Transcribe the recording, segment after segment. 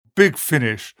Big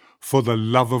Finish for the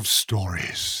love of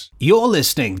stories. You're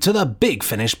listening to the Big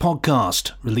Finish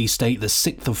podcast, release date the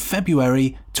 6th of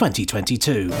February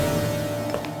 2022.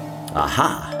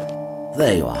 Aha,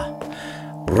 there you are.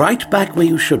 Right back where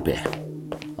you should be.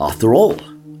 After all,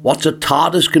 what's a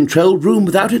TARDIS-controlled room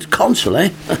without its console, eh?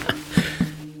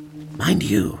 Mind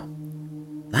you,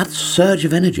 that surge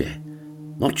of energy,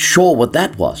 not sure what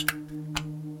that was.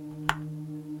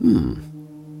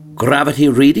 Gravity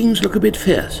readings look a bit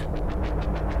fierce.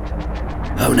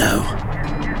 Oh no,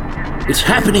 it's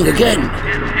happening again.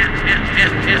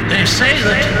 They say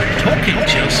that talking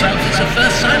to yourself is the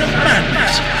first sign of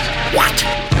madness. What?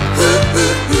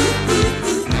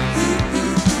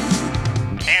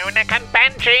 Nick and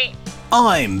Benji.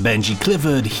 I'm Benji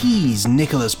Clifford, he's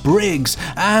Nicholas Briggs,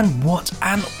 and what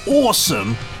an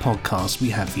awesome podcast we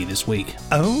have for you this week.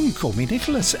 Oh, you called me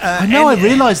Nicholas. I know, I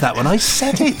realised that when I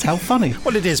said it. How funny.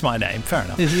 Well, it is my name, fair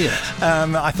enough. Yes.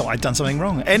 I thought I'd done something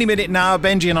wrong. Any minute now,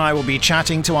 Benji and I will be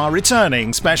chatting to our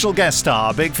returning special guest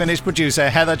star, Big Finish producer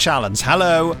Heather Challens.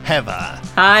 Hello, Heather.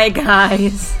 Hi,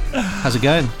 guys. How's it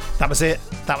going? That was it.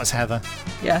 That was Heather.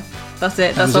 Yeah, that's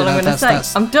it. That's all I'm going to say.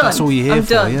 I'm done. That's all you're here I'm for.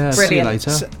 done. Yeah, Brilliant. see you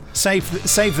later.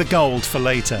 Save the gold for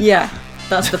later. Yeah,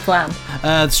 that's the plan.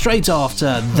 Straight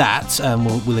after that,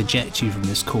 we'll eject you from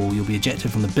this call. You'll be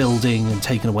ejected from the building and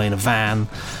taken away in a van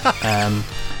and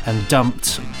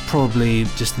dumped probably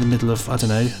just in the middle of, I don't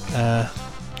know,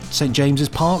 St James's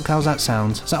Park. How's that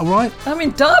sound? Is that all right? I'm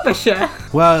in Derbyshire.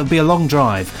 Well, it'll be a long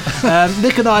drive.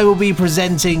 Nick and I will be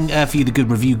presenting for you the Good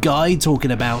Review Guide,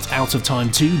 talking about Out of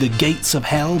Time 2, The Gates of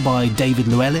Hell by David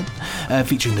Llewellyn,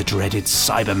 featuring the dreaded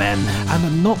Cybermen and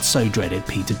the not-so-dreaded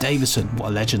Peter Davison,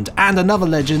 what a legend, and another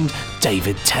legend,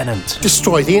 David Tennant.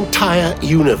 Destroy the entire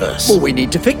universe. Well, we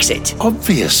need to fix it,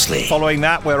 obviously. Following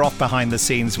that, we're off behind the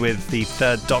scenes with the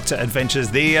Third Doctor Adventures,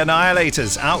 The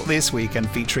Annihilators, out this week and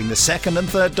featuring the Second and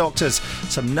Third Doctors,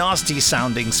 some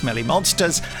nasty-sounding smelly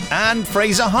monsters, and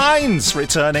Fraser Hines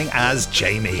returning as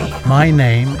Jamie. My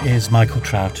name is Michael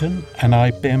Troughton, and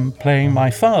I've been playing my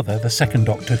father, the second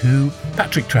Doctor Who,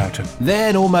 Patrick Troughton.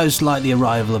 Then, almost like the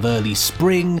arrival of early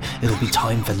spring, it'll be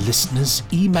time for listeners'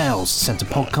 emails sent to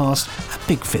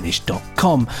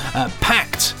podcast@bigfinish.com,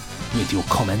 packed with your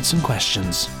comments and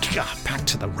questions. Back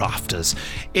to the rafters.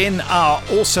 In our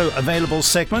also available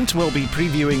segment, we'll be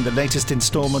previewing the latest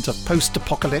instalment of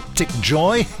post-apocalyptic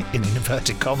joy, in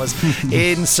inverted commas,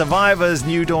 in Survivors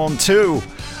New Dawn 2,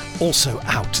 also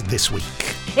out this week.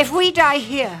 If we die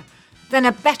here, then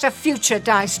a better future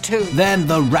dies too. Then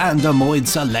the Randomoid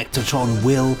Selectatron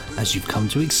will, as you've come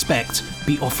to expect,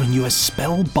 be offering you a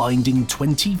spellbinding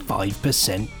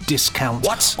 25% discount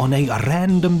on a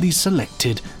randomly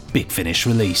selected Big Finish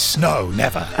release. No,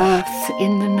 never. Earth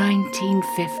in the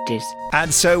 1950s.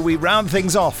 And so we round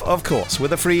things off, of course,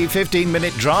 with a free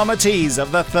 15-minute drama tease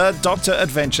of the Third Doctor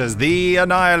Adventures, The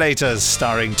Annihilators,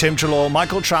 starring Tim Trelaw,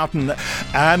 Michael Troughton,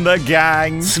 and the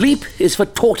gang. Sleep is for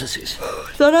tortoises.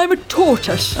 Then I'm a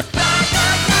tortoise.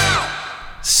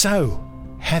 So,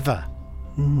 Heather,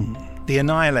 The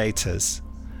Annihilators.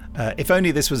 If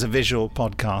only this was a visual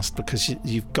podcast, because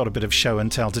you've got a bit of show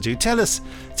and tell to do. Tell us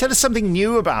something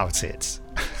new about it.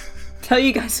 Tell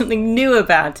you guys something new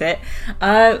about it.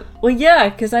 Well, yeah,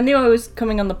 because I knew I was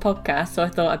coming on the podcast, so I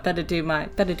thought I'd better do my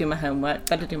homework,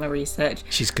 better do my research.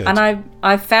 She's good. And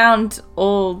I found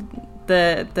all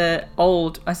the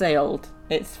old. I say old.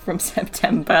 It's from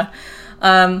September.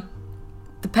 The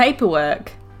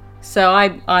paperwork. So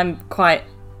I'm quite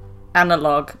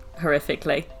analog,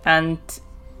 horrifically, and.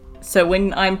 So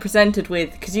when I'm presented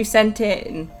with, because you sent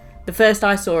in, the first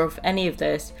I saw of any of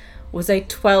this was a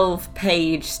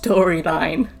 12-page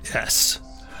storyline. Yes.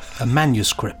 A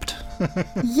manuscript.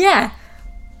 Yeah.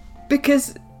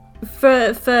 Because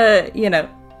for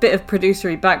bit of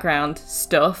producery background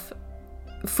stuff,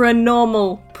 for a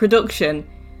normal production,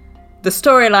 the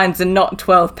storylines are not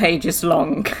 12 pages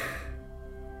long.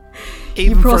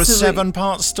 Even for a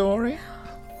 7-part story?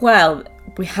 Well,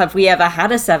 have we ever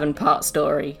had a 7-part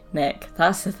story, Nick?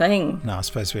 That's the thing. No, I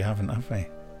suppose we haven't, have we?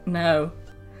 No,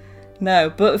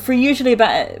 but for usually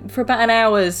about an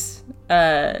hour's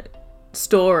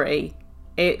story,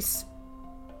 it's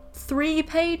 3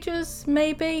 pages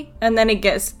maybe, and then it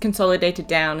gets consolidated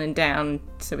down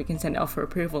so we can send it off for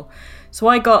approval. So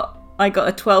I got a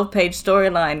 12-page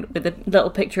storyline with a little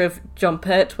picture of John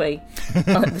Pertwee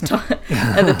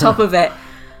at the top of it,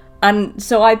 and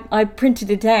so I printed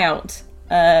it out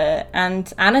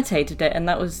and annotated it, and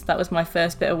that was my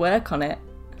first bit of work on it.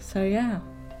 So yeah.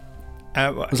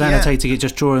 Was annotating it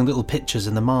just drawing little pictures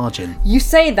in the margin? You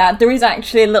say that, there is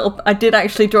actually I did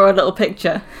actually draw a little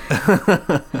picture.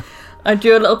 I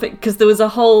drew a little bit because there was a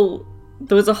whole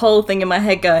there was a whole thing in my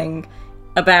head going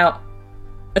about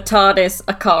a TARDIS,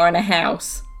 a car, and a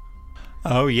house.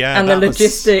 Oh yeah, and the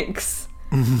logistics.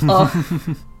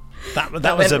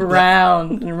 That was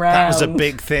round and round. That was a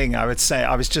big thing, I would say.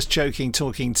 I was just joking,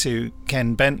 talking to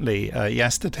Ken Bentley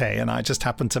yesterday, and I just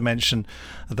happened to mention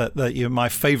that my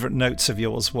favourite notes of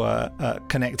yours were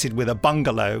connected with a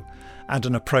bungalow and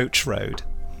an approach road.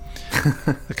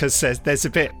 Because there's a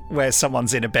bit where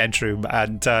someone's in a bedroom,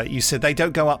 and you said they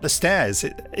don't go up the stairs.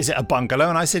 Is it a bungalow?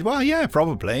 And I said, well, yeah,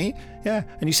 probably, yeah.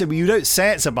 And you said, well, you don't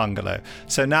say it's a bungalow.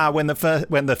 So now when the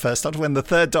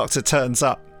third Doctor turns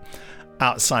up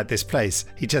outside this place,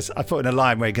 I put in a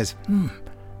line where he goes,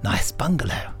 nice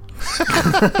bungalow.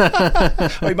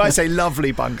 Or he might say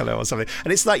lovely bungalow or something,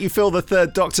 and it's like you feel the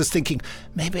third Doctor's thinking,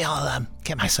 maybe I'll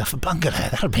get myself a bungalow,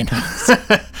 that'll be nice.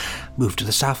 Move to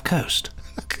the south coast,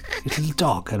 a little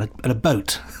dog and a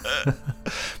boat.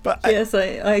 But yes,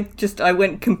 I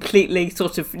went completely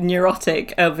sort of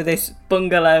neurotic over this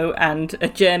bungalow and a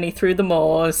journey through the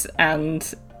moors,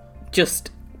 and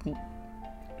just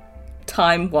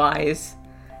time-wise,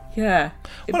 yeah.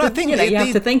 Well, I think you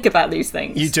have to think about these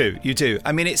things. You do.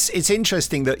 I mean, it's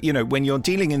interesting that, when you're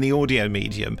dealing in the audio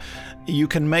medium, you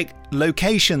can make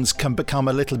locations can become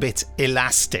a little bit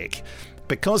elastic.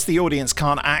 Because the audience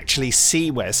can't actually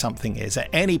see where something is, at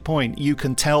any point you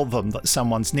can tell them that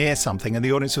someone's near something, and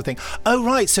the audience will think, oh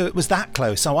right, so it was that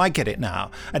close, oh I get it now,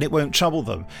 and it won't trouble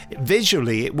them.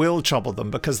 Visually it will trouble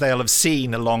them because they'll have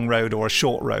seen a long road or a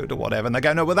short road or whatever, and they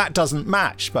go, no, well that doesn't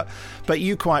match. But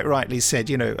you quite rightly said,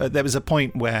 there was a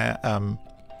point where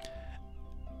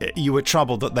you were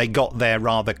troubled that they got there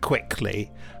rather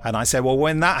quickly, and I said, well,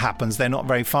 when that happens they're not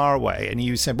very far away, and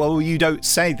you said, well, you don't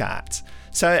say that.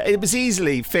 So it was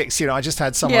easily fixed. I just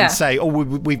had someone say, oh,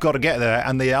 we've got to get there.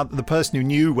 And the person who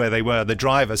knew where they were, the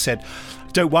driver, said,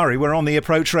 don't worry, we're on the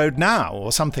approach road now,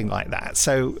 or something like that.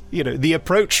 So, the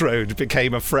approach road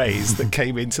became a phrase that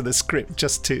came into the script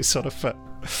just to sort of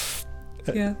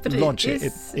launch it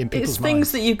in people's minds. It's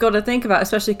things that you've got to think about,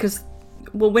 especially because,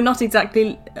 well, we're not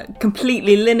exactly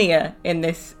completely linear in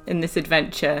this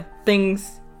adventure.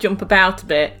 Things jump about a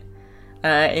bit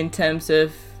in terms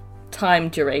of time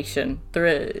duration.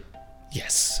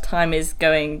 Yes. Time is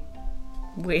going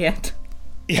weird.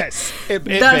 Yes. It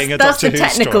being a Doctor Who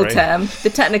technical story. term. The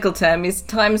technical term is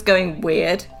time's going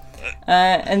weird.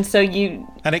 And so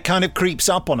and it kind of creeps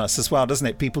up on us as well, doesn't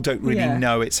it? People don't really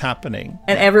know it's happening.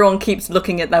 And everyone keeps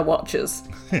looking at their watches.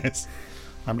 Yes.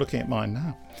 I'm looking at mine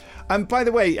now. And by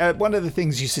the way, one of the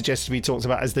things you suggested we talked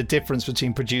about is the difference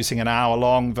between producing an hour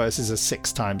long versus a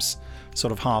 6 times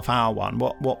sort of half-hour one.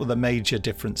 What were the major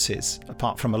differences,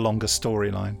 apart from a longer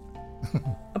storyline?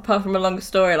 Apart from a longer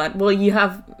storyline, well, you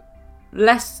have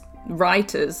less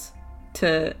writers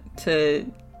to I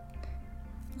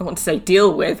want to say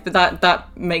deal with, but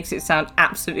that makes it sound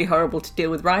absolutely horrible to deal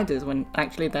with writers when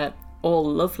actually they're all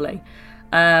lovely.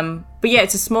 But yeah,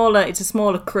 it's a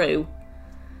smaller crew.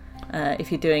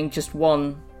 If you're doing just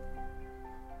one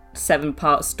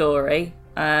 7-part story.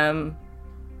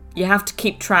 You have to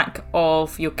keep track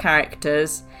of your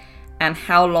characters and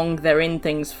how long they're in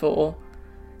things for,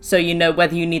 so you know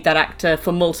whether you need that actor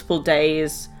for multiple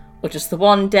days or just the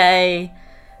one day.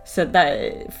 So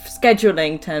that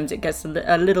scheduling terms, it gets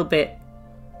a little bit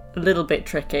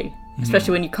tricky,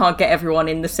 especially when you can't get everyone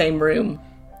in the same room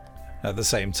at the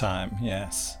same time.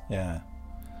 Yes, yeah.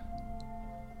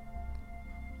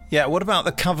 Yeah, what about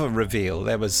the cover reveal?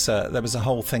 There was a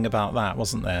whole thing about that,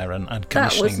 wasn't there? And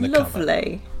commissioning the cover. That was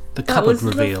lovely. The cupboard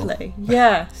reveal. Lovely.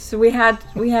 Yeah. So we had.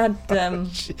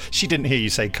 She didn't hear you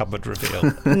say cupboard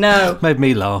reveal. No. Made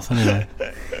me laugh anyway.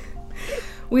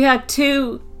 We had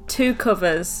two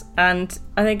covers, and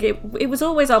I think it was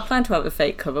always our plan to have a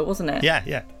fake cover, wasn't it?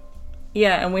 Yeah.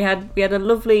 Yeah, and we had a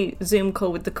lovely Zoom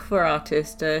call with the cover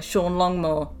artist, Sean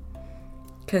Longmore,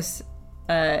 because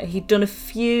he'd done a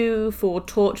few for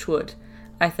Torchwood,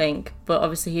 I think, but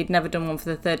obviously he'd never done one for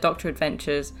the Third Doctor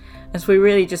Adventures, and so we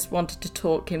really just wanted to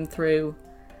talk him through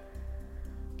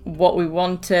what we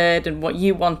wanted and what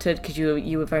you wanted, because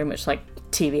you were very much like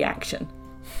TV action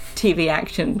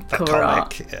cover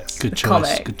art. Yes. Good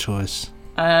choice.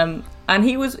 And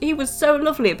he was so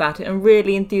lovely about it and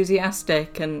really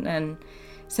enthusiastic, and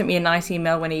sent me a nice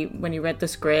email when he read the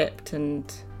script,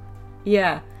 and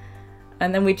yeah.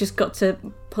 And then we just got to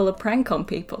pull a prank on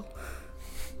people.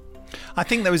 I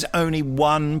think there was only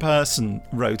one person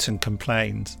wrote and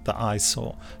complained that I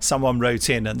saw. Someone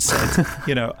wrote in and said,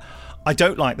 I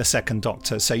don't like the Second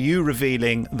Doctor, so you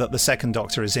revealing that the Second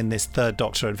Doctor is in this Third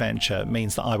Doctor adventure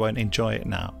means that I won't enjoy it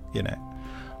now.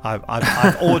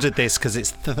 I've ordered this because it's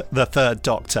the Third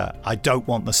Doctor. I don't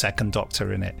want the Second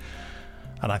Doctor in it.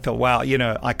 And I thought, well,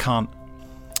 I can't.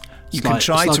 It's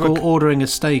like ordering a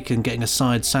steak and getting a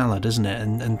side salad, isn't it?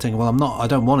 And thinking, well, I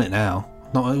don't want it now.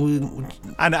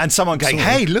 And someone going,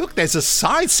 hey, look, there's a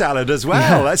side salad as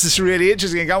well. Yeah. That's just really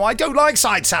interesting. And go, I don't like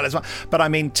side salads. But I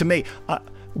mean, to me,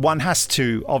 one has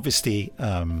to obviously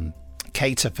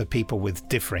cater for people with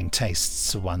differing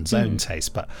tastes of one's own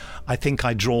taste. But I think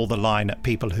I draw the line at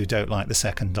people who don't like the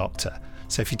Second Doctor.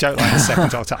 So if you don't like the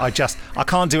Second Doctor, I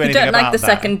can't do anything about that. If you don't like the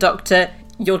Second Doctor,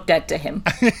 you're dead to him.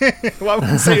 Well, I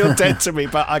wouldn't say you're dead to me,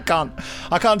 but I can't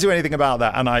do anything about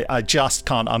that, and I just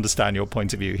can't understand your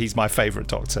point of view. He's my favourite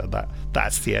Doctor.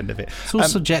 That's the end of it. It's all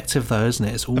subjective, though, isn't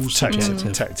it? It's all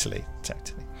subjective. Totally.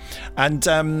 And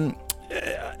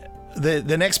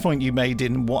the next point you made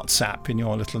in WhatsApp in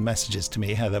your little messages to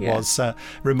me, Heather, was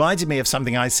reminded me of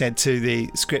something I said to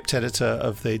the script editor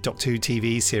of the Doctor Who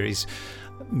TV series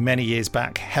many years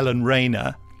back, Helen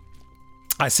Rayner.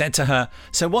 I said to her,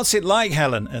 so what's it like,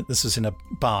 Helen? This was in a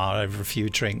bar over a few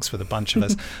drinks with a bunch of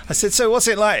us. I said, so what's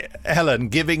it like, Helen,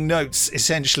 giving notes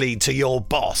essentially to your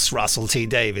boss, Russell T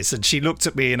Davies? And she looked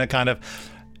at me in a kind of,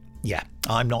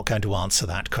 I'm not going to answer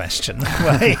that question.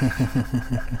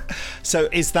 So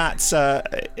is that,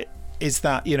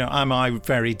 am I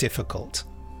very difficult?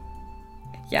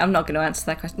 Yeah, I'm not going to answer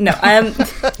that question. No,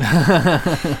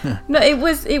 no, it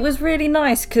was really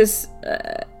nice because...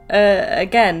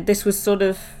 again, this was sort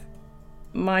of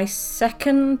my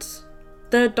third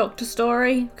Doctor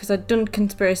story, because I'd done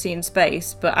Conspiracy in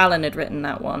Space, but Alan had written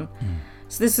that one.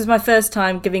 So this was my first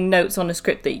time giving notes on a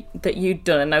script that you'd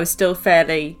done, and I was still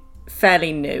fairly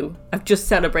new. I've just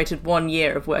celebrated 1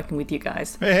 year of working with you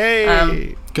guys.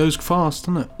 Hey! Goes fast,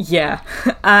 doesn't it? Yeah.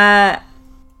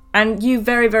 And you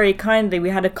very, very kindly, we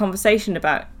had a conversation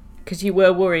about, because you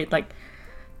were worried, like,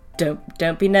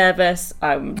 Don't be nervous.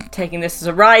 I'm taking this as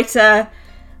a writer.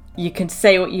 You can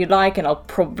say what you like, and I'll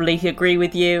probably agree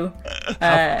with you.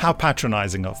 How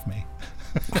patronising of me.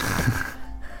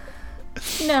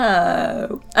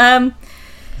 No.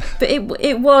 But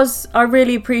it was. I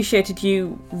really appreciated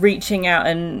you reaching out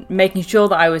and making sure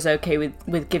that I was okay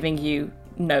with giving you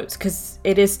notes, because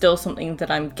it is still something that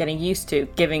I'm getting used to,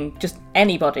 giving just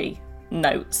anybody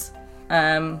notes.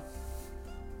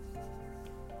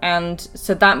 And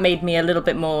so that made me a little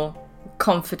bit more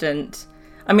confident.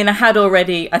 I mean, I had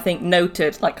already, I think,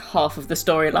 noted like half of the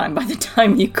storyline by the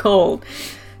time you called.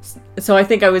 So I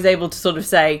think I was able to sort of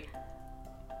say,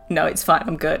 no, it's fine,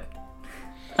 I'm good.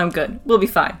 We'll be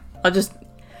fine.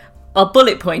 I'll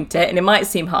bullet point it, and it might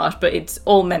seem harsh, but it's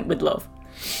all meant with love.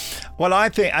 Well, I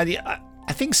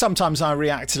think sometimes I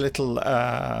react a little...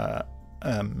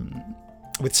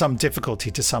 with some difficulty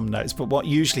to some notes, but what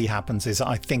usually happens is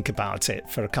I think about it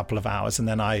for a couple of hours, and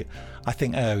then I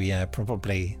think, oh yeah,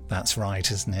 probably that's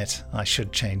right, isn't it? I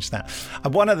should change that.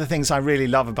 And one of the things I really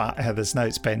love about Heather's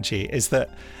notes, Benji, is that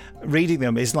reading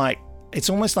them is like, it's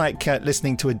almost like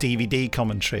listening to a DVD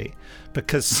commentary,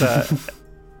 because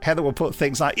Heather will put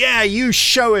things like, yeah, you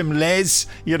show him, Liz,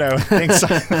 things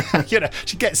like,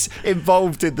 she gets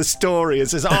involved in the story and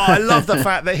says, oh, I love the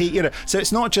fact that he, so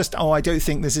it's not just, oh, I don't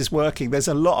think this is working. There's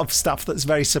a lot of stuff that's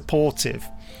very supportive.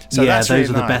 So yeah, those really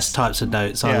are nice. The best types of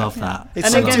notes. I love that.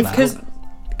 And again,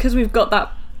 because we've got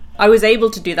that, I was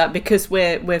able to do that because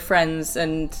we're friends,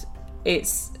 and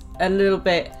it's a little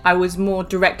bit, I was more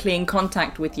directly in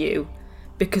contact with you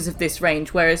because of this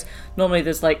range, whereas normally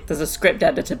there's a script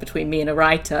editor between me and a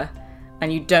writer,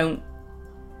 and you don't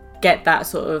get that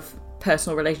sort of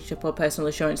personal relationship or personal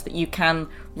assurance that you can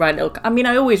write little... I mean,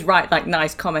 I always write like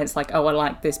nice comments like, oh, I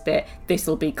like this bit,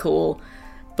 this'll be cool,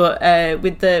 but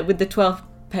with the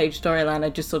 12-page storyline,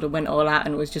 I just sort of went all out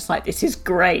and was just like, this is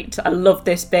great, I love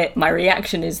this bit, my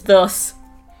reaction is thus,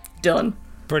 done.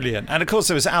 Brilliant. And of course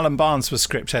there was Alan Barnes was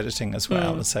script editing as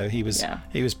well, so he was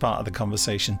part of the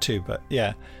conversation too. But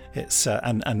yeah, it's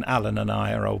and Alan and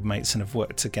I are old mates and have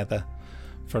worked together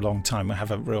for a long time. We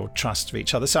have a real trust of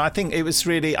each other. So I think it was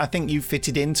really, I think you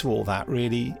fitted into all that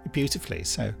really beautifully.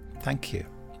 So thank you.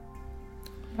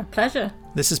 My pleasure.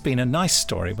 This has been a nice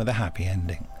story with a happy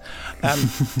ending.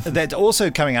 They're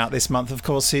also coming out this month, of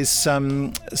course, is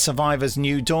Survivors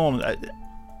New Dawn.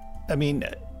 I mean,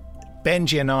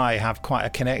 Benji and I have quite a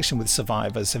connection with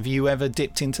Survivors. Have you ever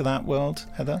dipped into that world,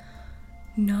 Heather?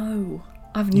 No,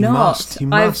 I've not. You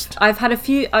must. I've had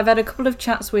a couple of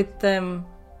chats with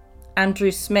Andrew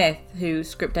Smith, who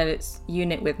script edits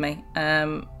Unit with me,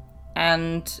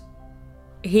 and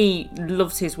he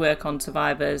loves his work on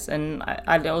Survivors, and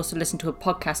I also listened to a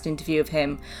podcast interview of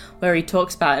him where he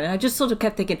talks about it, and I just sort of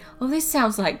kept thinking, oh, this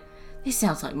sounds like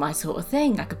my sort of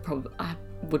thing. I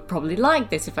would probably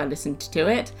like this if I listened to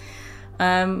it.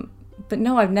 But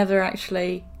no, I've never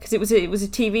actually, because it was a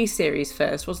TV series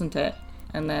first, wasn't it?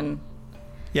 And then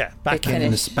back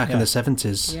in the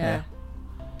 70s. Yeah.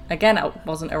 Again, I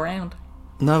wasn't around.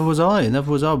 Never was I.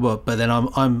 But then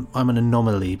I'm an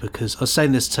anomaly, because I was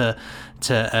saying this to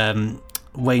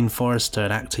Wayne Forrester,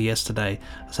 an actor, yesterday.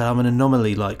 I said I'm an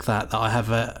anomaly like that I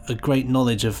have a great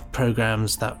knowledge of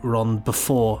programs that were on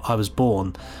before I was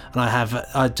born, and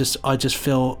I just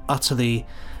feel utterly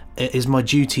it is my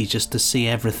duty just to see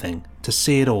everything, to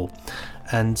see it all.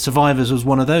 And Survivors was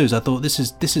one of those. I thought this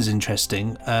is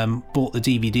interesting. Bought the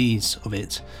DVDs of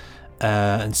it.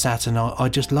 And sat and I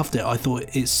just loved it. I thought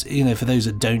it's, for those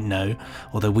that don't know,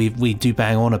 although we do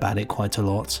bang on about it quite a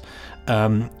lot,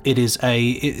 it's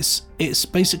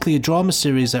basically a drama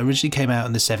series that originally came out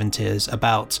in the 70s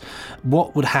about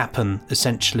what would happen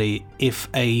essentially if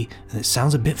and it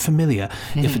sounds a bit familiar,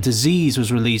 if a disease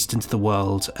was released into the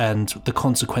world and the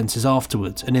consequences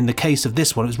afterwards. And in the case of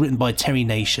this one, it was written by Terry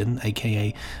Nation,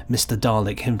 aka Mr.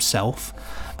 Dalek himself.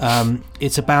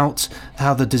 It's about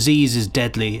how the disease is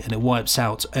deadly and it wipes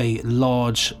out a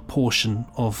large portion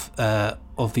of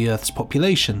the Earth's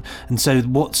population. And so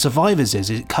what Survivors is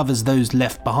it covers those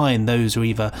left behind, those who are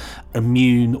either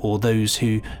immune or those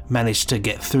who manage to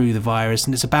get through the virus.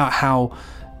 And it's about how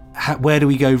where do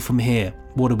we go from here?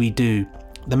 What do we do?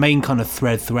 The main kind of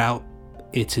thread throughout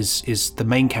it is the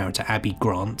main character, Abby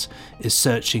Grant, is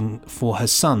searching for her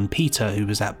son Peter, who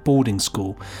was at boarding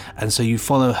school, and so you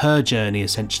follow her journey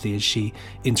essentially as she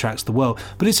interacts with the world.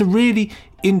 But it's a really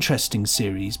interesting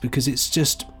series because it's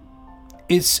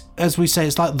as we say,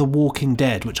 it's like The Walking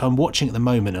Dead, which I'm watching at the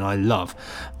moment and I love.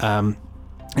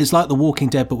 It's like The Walking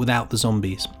Dead but without the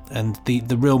zombies, and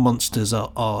the real monsters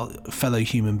are fellow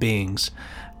human beings,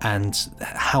 and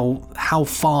how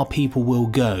far people will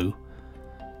go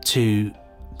to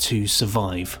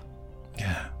survive.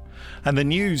 Yeah. And the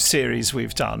new series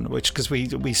we've done, which because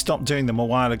we stopped doing them a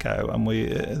while ago, and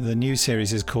the new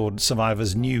series is called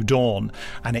Survivors New Dawn,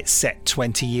 and it's set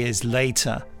 20 years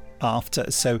later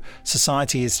after. So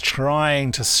society is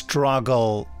trying to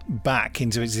struggle back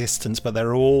into existence, but there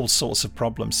are all sorts of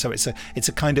problems. So it's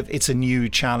a new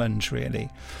challenge really.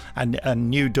 And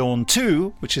New Dawn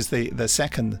 2, which is the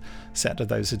second set of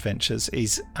those adventures,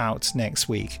 is out next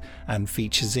week and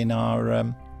features in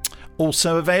our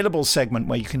also available segment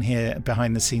where you can hear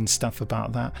behind the scenes stuff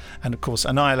about that. And of course,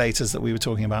 Annihilators that we were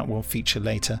talking about will feature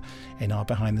later in our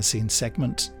behind the scenes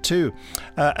segment too.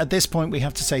 At this point, we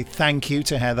have to say thank you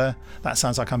to Heather. That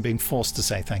sounds like I'm being forced to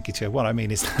say thank you to her. What I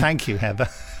mean is thank you, Heather,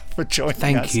 for joining us.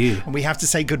 Thank you. And we have to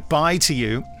say goodbye to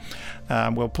you.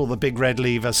 We'll pull the big red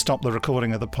lever, stop the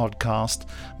recording of the podcast,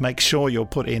 make sure you're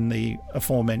put in the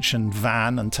aforementioned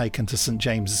van and taken to St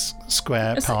James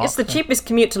Square Park. It's the cheapest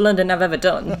commute to London I've ever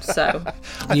done, so...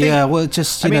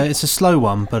 it's a slow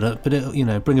one, but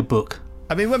it, bring a book.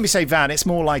 I mean, when we say van, it's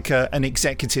more like an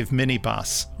executive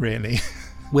minibus, really.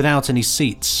 Without any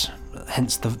seats,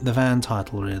 hence the van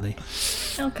title, really.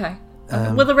 Okay.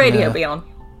 Will the radio be on?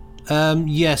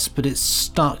 Yes, but it's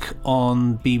stuck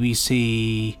on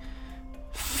BBC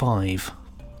 5.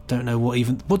 Don't know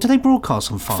what do they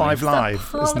broadcast on 5? 5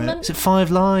 Live, isn't it? Is it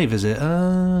 5 Live? Is it?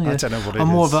 Yeah. I don't know what it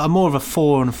is. I'm more of a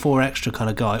 4 and 4 extra kind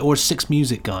of guy, or a 6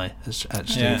 music guy.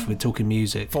 Actually, if we're talking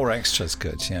music, 4 extra's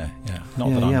good. Yeah. Not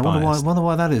that I'm biased. Wonder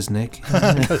why that is, Nick.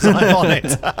 Because I'm on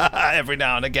it every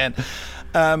now and again.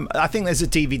 I think there's a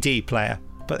DVD player,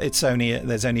 but there's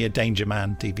only a Danger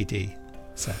Man DVD.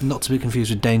 So. Not to be confused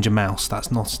with Danger Mouse.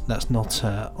 That's not on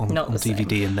DVD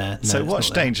same. In there. No, so watch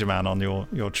Danger Man on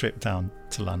your trip down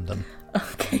to London.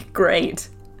 Okay, great.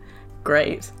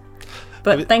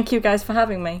 But thank you guys for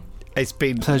having me. It's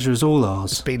been pleasure is all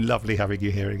ours. It's been lovely having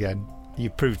you here again.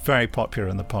 You proved very popular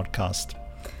in the podcast.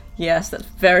 Yes, that's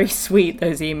very sweet,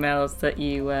 those emails that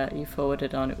you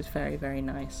forwarded on. It was very, very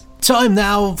nice. Time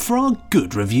now for our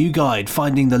good review guide,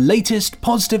 finding the latest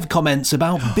positive comments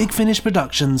about Big Finish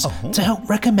Productions to help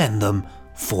recommend them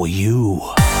for you.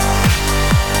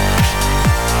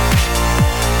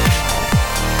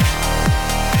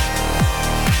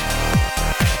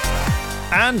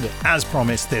 And as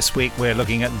promised this week, we're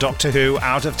looking at Doctor Who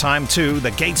Out of Time 2,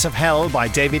 The Gates of Hell by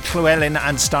David Llewellyn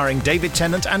and starring David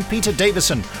Tennant and Peter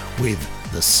Davison with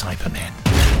the Cybermen.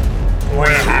 We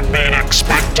have been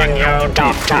expecting you,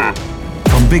 Doctor.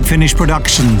 From Big Finish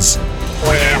Productions.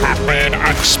 We have been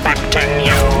expecting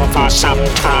you for some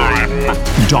time.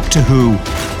 Doctor Who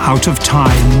Out of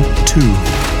Time 2.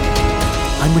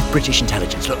 I'm with British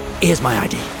intelligence. Look, here's my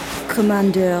ID.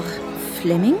 Commander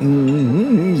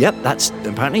Fleming? Yep, that's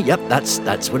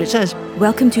what it says.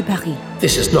 Welcome to Paris.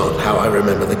 This is not how I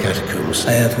remember the catacombs.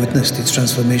 I have witnessed its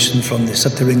transformation from the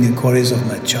subterranean quarries of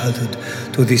my childhood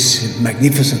to this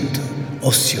magnificent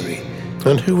ossuary.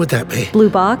 And who would that be?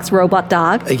 Blue box, robot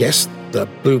dog. Yes, the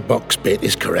blue box bit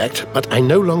is correct, but I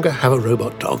no longer have a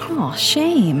robot dog. Oh,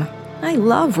 shame. I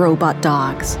love robot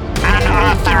dogs.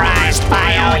 Unauthorized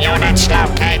bio units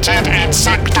located in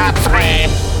Sector 3.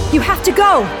 You have to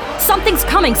go! Something's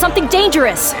coming, something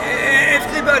dangerous!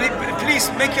 Everybody, please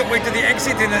make your way to the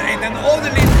exit in an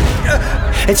orderly...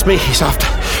 It's me he's after.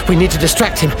 We need to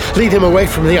distract him, lead him away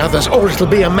from the others, or it'll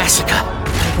be a massacre.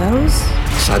 Are those?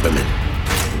 Cybermen.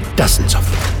 Dozens of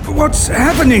them. What's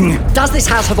happening? Does this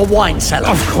house have a wine cellar?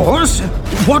 Of course.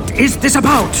 What is this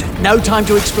about? No time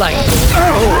to explain.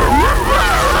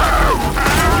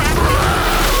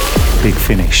 Big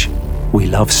Finish. We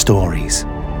love stories.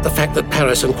 The fact that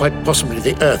Paris and quite possibly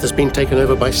the Earth has been taken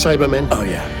over by Cybermen. Oh,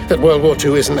 yeah. That World War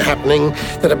II isn't happening,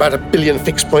 that about 1 billion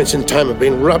fixed points in time have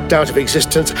been rubbed out of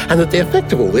existence, and that the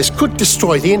effect of all this could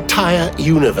destroy the entire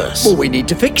universe. Well, we need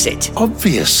to fix it.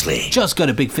 Obviously. Just go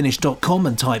to bigfinish.com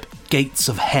and type Gates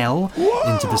of Hell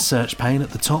into the search pane at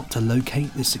the top to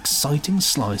locate this exciting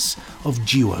slice of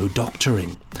duo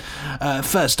doctoring.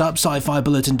 First up,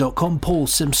 sci-fibulletin.com, Paul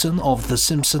Simpson of The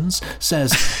Simpsons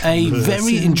says, a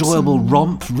very enjoyable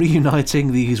romp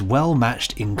reuniting these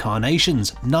well-matched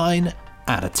incarnations. 9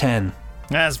 out of 10.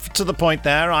 As to the point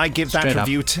there, I give that Straight up.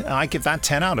 review. I give that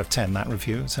 10 out of 10. That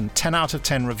review. It's a 10 out of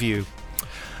 10 review.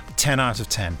 10 out of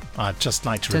 10. I'd just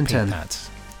like to repeat 10. that.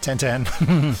 10.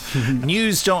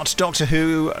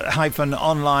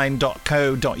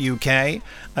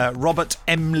 News.doctorwho-online.co.uk. Robert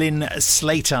Emlyn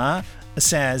Slater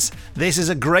says, this is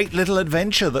a great little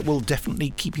adventure that will definitely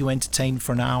keep you entertained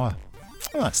for an hour.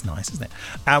 Oh, that's nice, isn't it?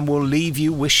 And will leave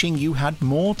you wishing you had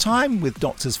more time with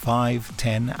Doctors 5,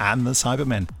 10 and the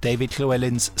Cybermen. David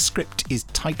Llewellyn's script is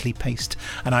tightly paced,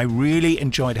 and I really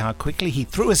enjoyed how quickly he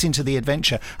threw us into the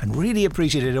adventure and really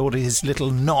appreciated all his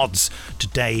little nods to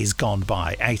days gone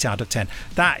by. 8 out of 10.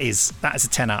 That is a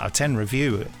 10 out of 10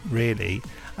 review, really.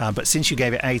 But since you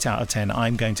gave it 8 out of 10,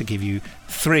 I'm going to give you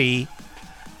 3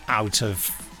 out of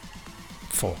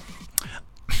 4.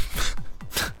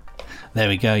 There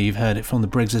we go, you've heard it from the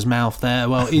Briggs' mouth there.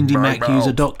 Well,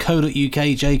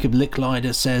 IndieMacUser.co.uk, Jacob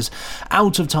Licklider says,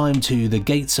 Out of Time 2, The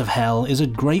Gates of Hell is a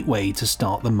great way to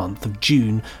start the month of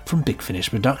June from Big Finish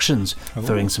Productions. Ooh.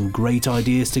 Throwing some great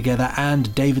ideas together,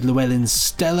 and David Llewellyn's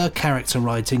stellar character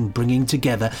writing, bringing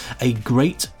together a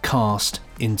great cast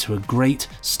into a great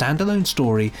standalone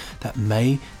story that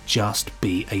may just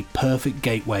be a perfect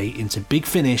gateway into Big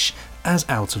Finish, as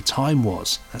Out of Time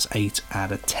was. That's 8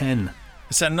 out of 10.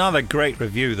 It's another great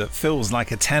review that feels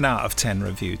like a 10 out of 10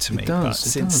 review to me. It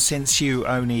does, but since you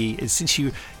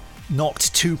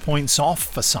knocked 2 points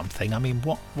off for something, I mean,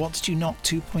 what did you knock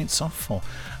 2 points off for?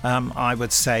 I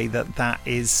would say that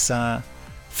is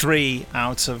 3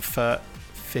 out of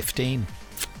 15.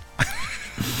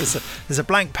 There's a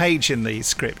blank page in the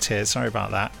script here. Sorry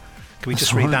about that. Can we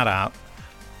just read that out?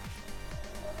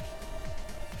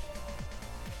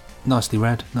 Nicely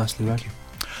read.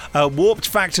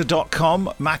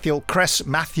 Warpedfactor.com, Matthew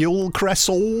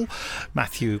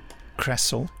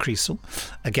Cressel.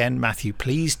 Again, Matthew,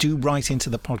 please do write into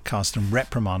the podcast and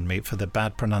reprimand me for the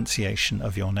bad pronunciation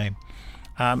of your name.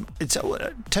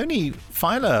 Tony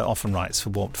Filer often writes for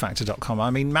warpedfactor.com.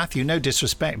 I mean, Matthew, no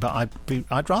disrespect, but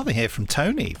I'd rather hear from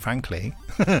Tony, frankly.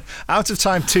 Out of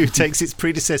Time 2 takes its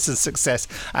predecessor's success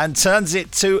and turns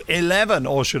it to 11,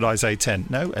 or should I say 10?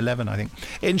 No, 11, I think.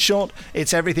 In short,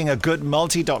 it's everything a good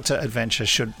multi-doctor adventure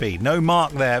should be. No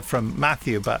mark there from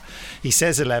Matthew, but he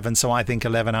says 11, so I think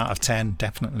 11 out of 10,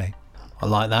 definitely. I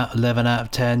like that. 11 out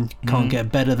of 10. Can't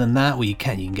get better than that. Well, you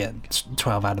can get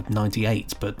 12 out of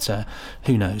 98, but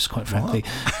who knows, quite frankly.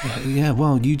 Yeah,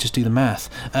 well, you just do the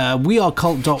math. We Are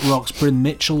Cult.Rock's Bryn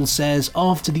Mitchell says,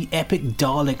 after the epic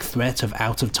Dalek threat of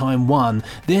Out of Time 1,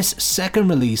 this second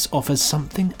release offers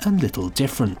something a little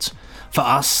different. For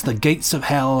us, The Gates of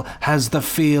Hell has the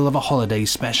feel of a holiday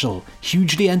special,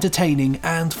 hugely entertaining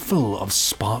and full of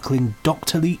sparkling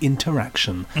doctorly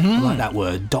interaction. I like that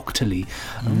word, doctorly.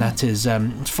 And that is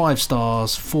 5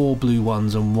 stars, 4 blue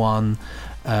ones and 1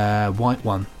 white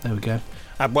one. There we go.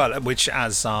 Well, which,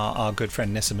 as our good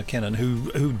friend Nissa McKinnon,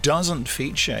 who doesn't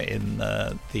feature in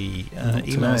the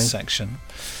email section,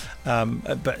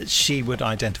 but she would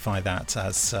identify that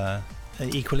as...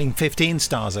 equaling 15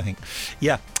 stars, I think.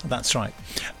 Yeah, that's right.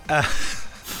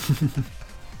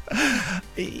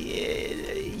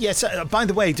 Yes, by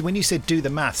the way, when you said do the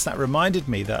maths, that reminded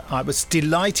me that I was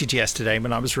delighted yesterday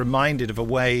when I was reminded of a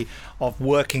way of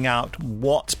working out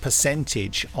what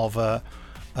percentage of a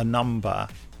number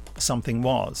something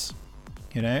was,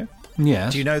 you know? Yeah.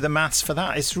 Do you know the maths for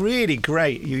that? It's really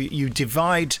great. You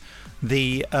divide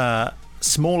the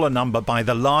smaller number by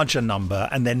the larger number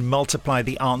and then multiply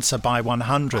the answer by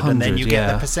 100 and then you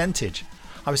get the percentage.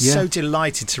 I was so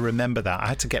delighted to remember that. I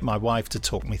had to get my wife to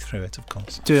talk me through it, of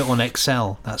course. Do it on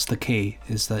Excel. That's the key,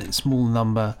 is that small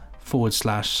number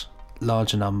 /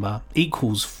 larger number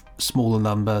equals smaller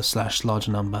number /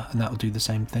 larger number, and that will do the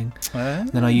same thing.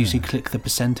 Then I usually click the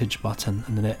percentage button,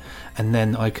 and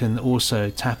then I can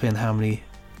also tap in how many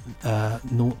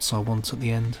noughts I want at the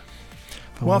end.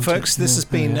 Well, folks, this has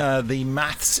been the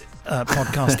Maths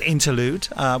podcast interlude,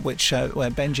 which where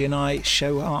Benji and I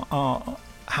show our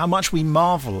how much we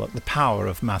marvel at the power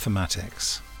of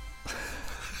mathematics.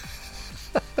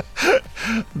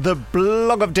 The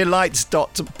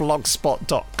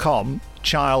blogofdelights.blogspot.com,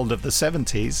 child of the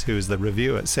 70s, who is the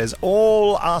reviewer, says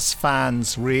all us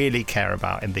fans really care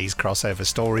about in these crossover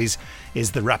stories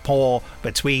is the rapport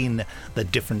between the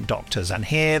different Doctors, and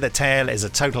here the tale is a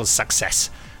total success.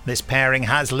 This pairing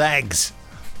has legs.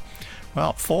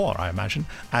 Well, 4, I imagine.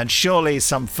 And surely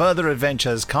some further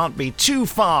adventures can't be too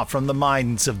far from the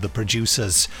minds of the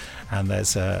producers. And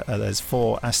there's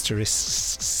 4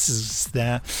 asterisks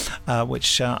there,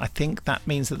 which I think that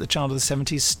means that the child of the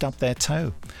 70s stubbed their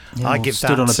toe. Yeah, I give stood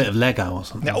that on a bit of Lego or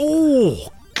something. Oh,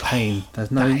 pain!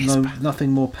 There's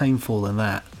nothing more painful than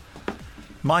that.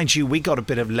 Mind you, we got a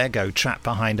bit of Lego trapped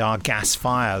behind our gas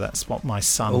fire. That's what my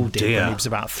son did when he was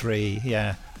about 3.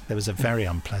 Yeah, there was a very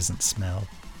unpleasant smell.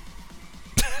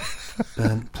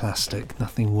 Burnt plastic,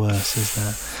 nothing worse, is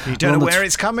there? You don't know where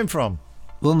it's coming from.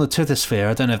 Well, on the Twittersphere,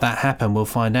 I don't know if that happened, we'll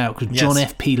find out, because John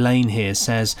F.P. Lane here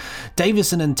says,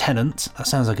 Davison and Tennant, that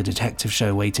sounds like a detective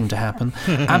show waiting to happen,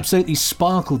 absolutely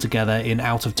sparkle together in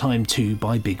Out of Time 2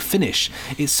 by Big Finish.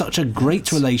 It's such a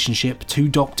great relationship, 2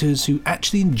 doctors who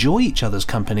actually enjoy each other's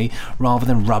company rather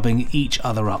than rubbing each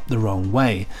other up the wrong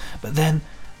way. But then,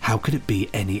 how could it be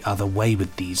any other way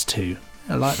with these 2?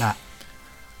 I like that.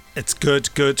 It's good.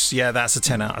 Yeah, that's a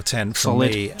 10 out of 10 for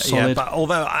me. Solid. Yeah, but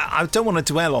although I don't want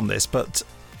to dwell on this, but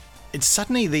it's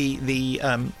suddenly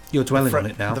the you're dwelling on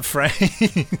it now. The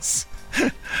phrase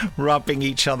rubbing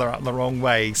each other up the wrong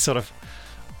way, sort of.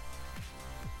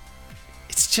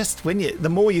 It's just the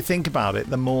more you think about it,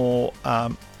 the more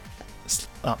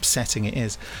upsetting it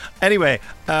is. Anyway,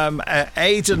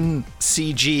 Aiden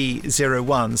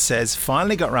CG01 says,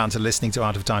 finally got around to listening to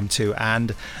Out of Time 2,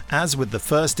 and as with the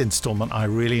first installment, I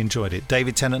really enjoyed it.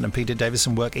 David Tennant and Peter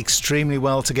Davison work extremely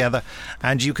well together,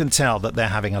 and you can tell that they're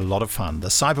having a lot of fun. The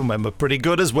Cybermen were pretty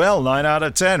good as well, 9 out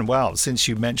of 10. Well, since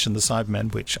you mentioned the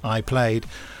Cybermen, which I played,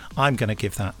 I'm going to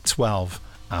give that 12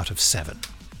 out of 7.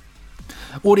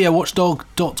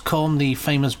 AudioWatchdog.com, the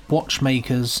famous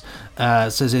watchmakers,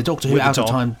 says here, Doctor Who Out of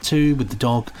Time 2 with the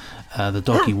dog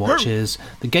he watches.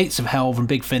 The Gates of Hell from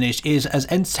Big Finish is as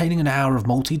entertaining an hour of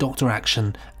multi-Doctor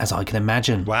action as I can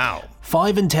imagine. Wow.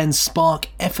 5 and 10 spark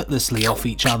effortlessly off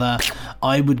each other.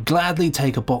 I would gladly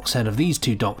take a box set of these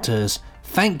 2 Doctors.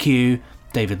 Thank you,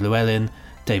 David Llewellyn,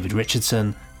 David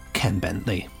Richardson, Ken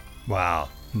Bentley. Wow,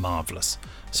 marvellous.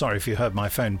 Sorry if you heard my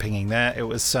phone pinging there. It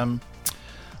was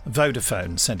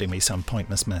Vodafone sending me some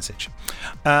pointless message.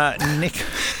 Nick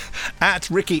at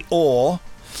Ricky or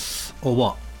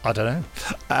what? I don't know.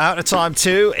 Out of Time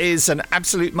 2 is an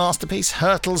absolute masterpiece.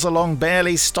 Hurtles along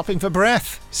barely stopping for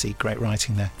breath. See, great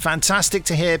writing there. Fantastic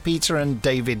to hear Peter and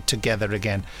David together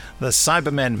again. The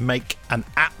Cybermen make an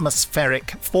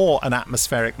atmospheric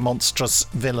monstrous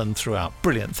villain throughout.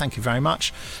 Brilliant. Thank you very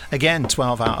much. Again,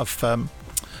 12 out of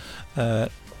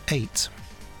 8.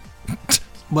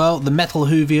 Well, the metal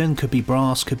Whovian could be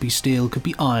brass, could be steel, could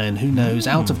be iron, who knows.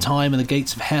 Out of Time and the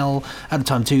Gates of Hell, Out of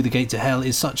Time 2, the Gates of Hell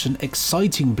is such an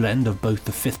exciting blend of both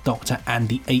the 5th Doctor and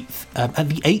the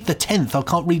 8th, the 10th. I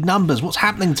can't read numbers. What's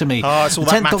happening to me? Oh, it's all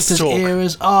that 10th Doctor's talk.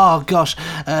 eras. Oh, gosh.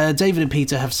 David and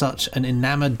Peter have such an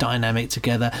enamoured dynamic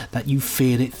together that you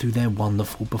feel it through their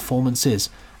wonderful performances.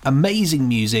 Amazing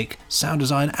music, sound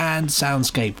design and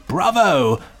soundscape.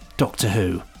 Bravo, Doctor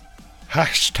Who.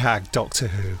 Hashtag Doctor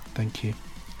Who. Thank you.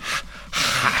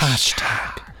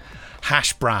 Hashtag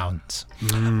Hash Browns.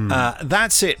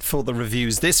 That's it for the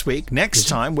reviews this week. Next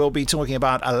time we'll be talking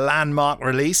about a landmark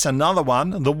release, another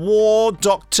one, The War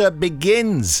Doctor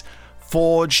Begins,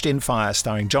 Forged in Fire,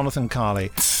 starring Jonathan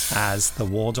Carley as the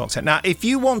War Doctor. Now, if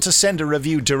you want to send a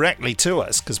review directly to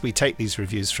us, because we take these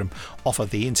reviews from off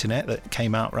of the internet that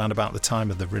came out around about the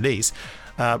time of the release,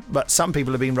 But some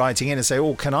people have been writing in and say,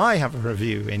 oh, can I have a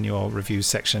review in your review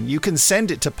section? You can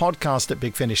send it to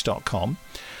podcast@bigfinish.com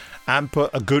and put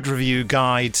a good review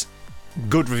guide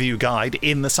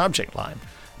in the subject line.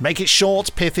 Make it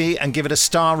short, pithy, and give it a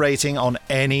star rating on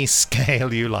any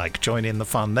scale you like. Join in the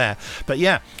fun there. But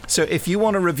yeah, so if you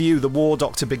want to review The War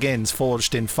Doctor Begins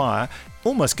Forged in Fire,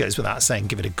 almost goes without saying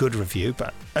give it a good review,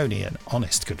 but only an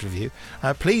honest good review,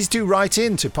 please do write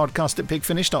in to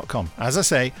podcast@bigfinish.com. As I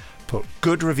say, put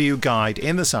good review guide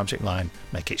in the subject line.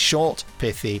 Make it short,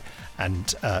 pithy,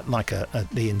 and like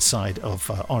the inside of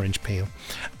orange peel.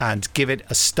 And give it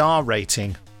a star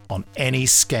rating on any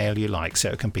scale you like. So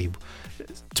it can be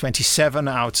 27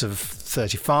 out of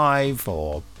 35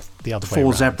 or the other way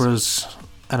around. 4 zebras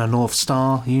and a North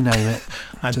Star, you name it.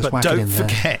 But don't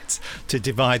forget to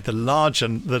divide the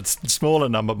smaller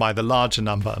number by the larger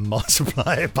number and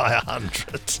multiply it by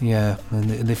 100. Yeah,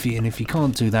 and if you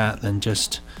can't do that, then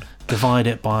just divide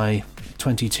it by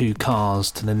 22 cars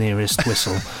to the nearest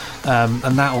whistle, and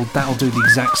that'll do the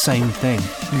exact same thing.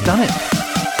 You've done it.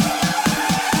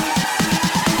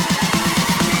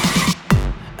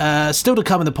 Still to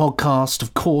come in the podcast,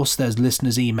 of course, there's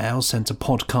listeners' emails sent to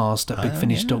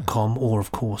podcast@bigfinish.com, or,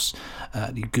 of course,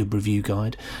 the Good Review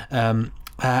Guide. And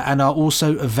our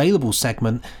also available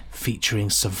segment featuring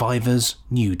Survivors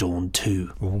New Dawn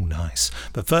 2. Oh, nice.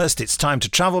 But first, it's time to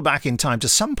travel back in time to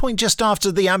some point just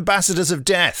after the Ambassadors of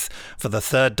Death for the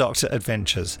Third Doctor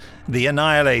adventures, the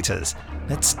Annihilators.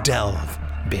 Let's delve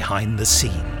behind the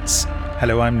scenes.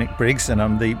 Hello, I'm Nick Briggs, and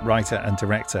I'm the writer and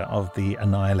director of the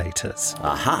Annihilators.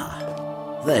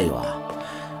 Aha! There you are.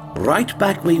 Right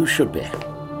back where you should be.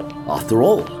 After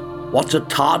all, what's a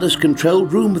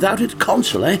TARDIS-controlled room without its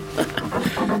console, eh?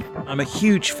 I'm a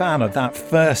huge fan of that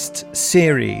first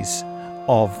series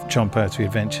of John Pertwee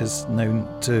Adventures, known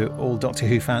to all Doctor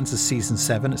Who fans as Season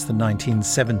 7. It's the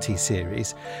 1970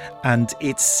 series. And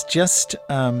it's just...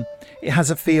 it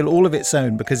has a feel all of its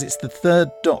own because it's the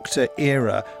Third Doctor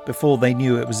era before they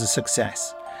knew it was a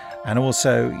success. And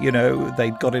also,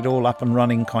 they'd got it all up and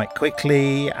running quite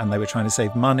quickly and they were trying to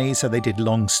save money, so they did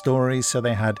long stories, so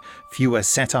they had fewer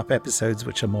setup episodes,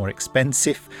 which are more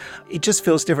expensive. It just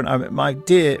feels different. My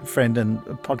dear friend and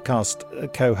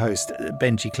podcast co-host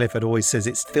Benji Clifford always says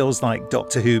it feels like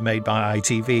Doctor Who made by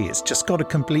ITV. It's just got a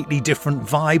completely different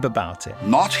vibe about it.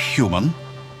 Not human.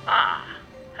 Ah,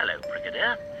 hello,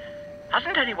 Brigadier.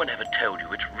 Hasn't anyone ever told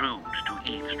you it's rude to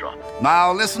eavesdrop?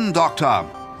 Now listen, Doctor.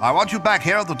 I want you back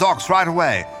here at the docks right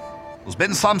away. There's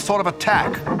been some sort of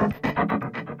attack.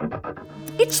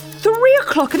 It's 3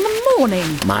 o'clock in the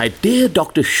morning. My dear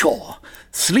Dr. Shaw,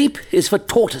 sleep is for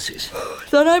tortoises.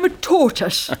 Then I'm a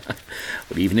tortoise.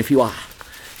 But even if you are,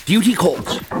 duty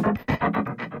calls.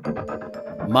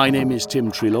 My name is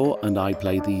Tim Trelaw, and I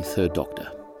play the Third Doctor.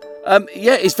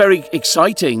 It's very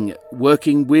exciting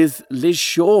working with Liz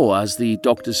Shaw as the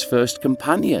Doctor's first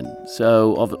companion.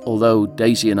 So, although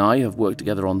Daisy and I have worked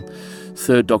together on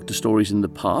Third Doctor stories in the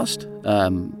past,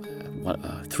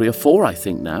 3 or 4, I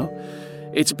think now,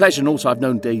 it's a pleasure. And also, I've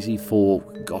known Daisy for,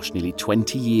 nearly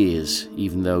 20 years.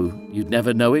 Even though you'd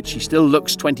never know it, she still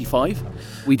looks 25.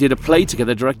 We did a play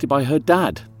together directed by her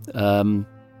dad.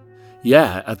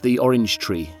 At the Orange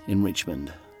Tree in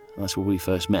Richmond. That's where we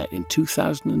first met in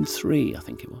 2003, I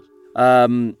think it was.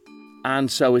 And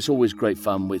so it's always great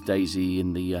fun with Daisy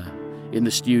in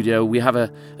the studio. We have a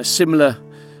similar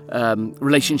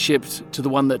relationship to the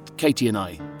one that Katie and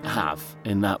I have,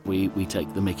 in that we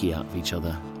take the mickey out of each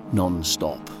other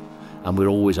non-stop, and we're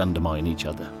always undermining each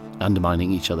other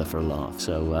for a laugh.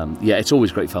 So it's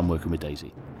always great fun working with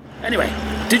Daisy. Anyway,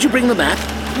 did you bring the map?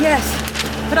 Yes,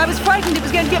 but I was frightened it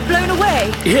was going to get blown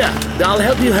away. Here, I'll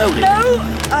help you hold it. No,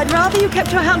 I'd rather you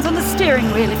kept your hands on the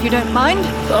steering wheel, if you don't mind.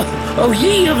 Oh,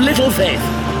 ye of little faith.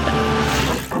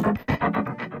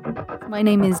 My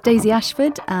name is Daisy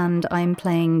Ashford, and I'm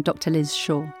playing Dr. Liz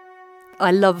Shaw.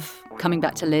 I love coming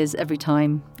back to Liz every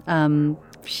time.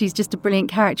 She's just a brilliant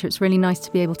character. It's really nice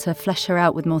to be able to flesh her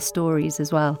out with more stories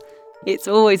as well. It's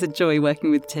always a joy working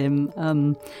with Tim.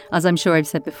 As I'm sure I've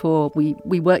said before,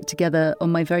 we worked together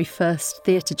on my very first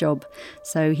theatre job.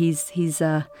 So he's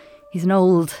an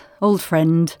old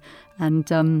friend,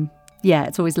 and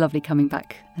it's always lovely coming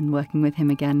back and working with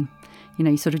him again.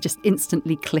 You sort of just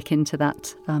instantly click into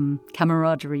that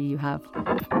camaraderie you have.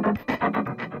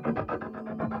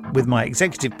 With my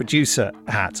executive producer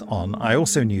hat on, I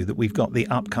also knew that we've got the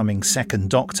upcoming Second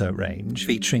Doctor range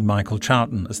featuring Michael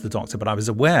Troughton as the Doctor, but I was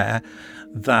aware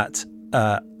that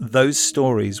those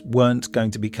stories weren't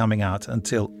going to be coming out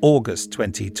until August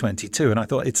 2022, and I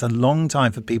thought it's a long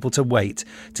time for people to wait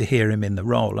to hear him in the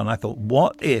role. And I thought,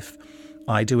 what if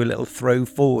I do a little throw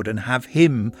forward and have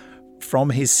him from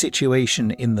his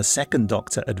situation in the Second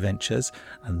Doctor adventures,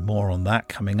 and more on that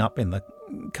coming up in the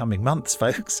coming months,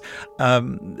 folks,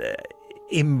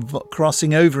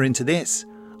 crossing over into this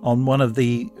on one of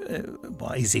the...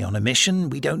 is he on a mission?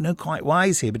 We don't know quite why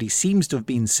he's here, but he seems to have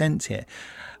been sent here.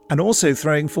 And also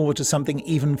throwing forward to something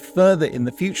even further in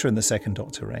the future in the Second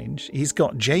Doctor range. He's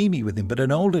got Jamie with him, but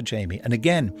an older Jamie. And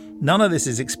again, none of this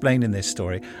is explained in this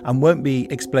story and won't be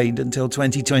explained until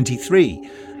 2023.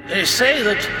 They say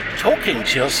that talking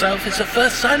to yourself is the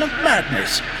first sign of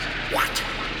madness. What?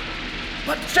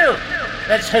 But still,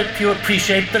 let's hope you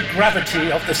appreciate the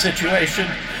gravity of the situation.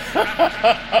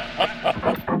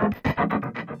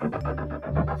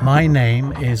 My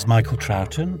name is Michael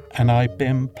Troughton, and I've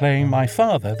been playing my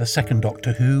father, the Second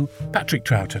Doctor Who, Patrick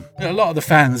Troughton. A lot of the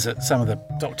fans at some of the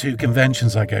Doctor Who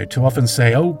conventions I go to often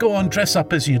say, "Oh, go on, dress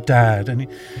up as your dad." And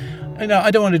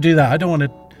I don't want to do that. I don't want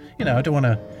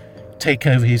to take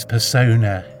over his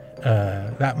persona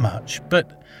that much.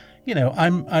 But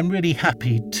I'm really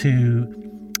happy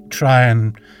to try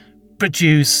and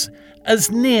produce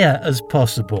as near as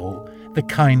possible the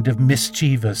kind of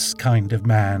mischievous kind of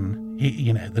man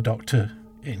the Doctor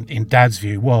in Dad's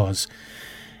view was.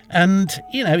 And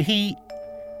he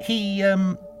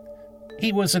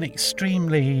was an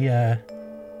extremely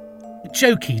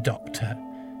jokey Doctor.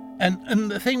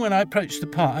 And the thing, when I approached the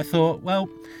part, I thought, well,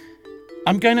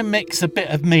 I'm going to mix a bit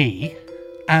of me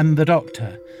and the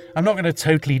Doctor. I'm not going to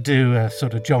totally do a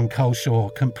sort of John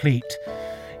Coleshaw complete,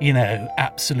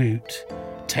 absolute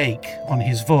take on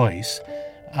his voice.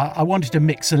 I wanted to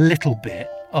mix a little bit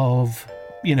of,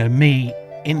 me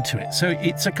into it. So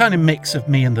it's a kind of mix of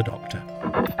me and the Doctor.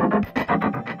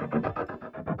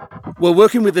 Well,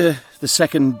 working with the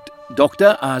Second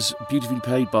Doctor, as beautifully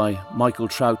played by Michael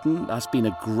Troughton, that's been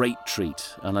a great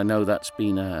treat. And I know that's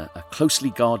been a closely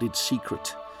guarded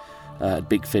secret at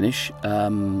Big Finish.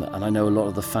 And I know a lot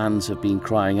of the fans have been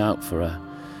crying out for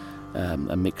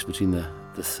a mix between the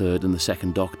Third and the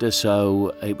Second Doctor,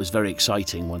 so it was very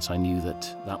exciting once I knew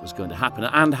that was going to happen,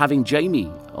 and having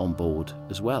Jamie on board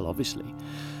as well, obviously.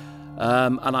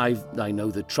 And I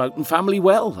know the Troughton family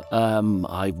well.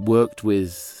 I've worked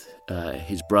with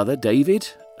his brother David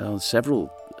on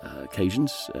several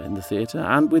occasions in the theatre,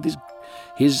 and with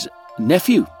his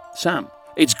nephew Sam.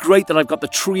 It's great that I've got the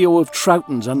trio of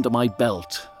Troughtons under my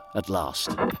belt at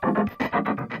last.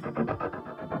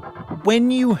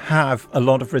 When you have a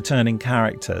lot of returning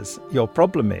characters, your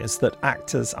problem is that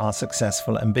actors are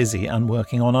successful and busy and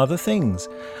working on other things.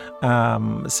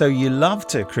 So you love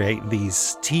to create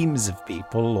these teams of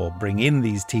people or bring in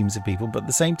these teams of people, but at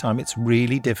the same time, it's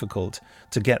really difficult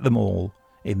to get them all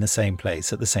in the same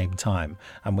place at the same time.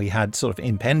 And we had sort of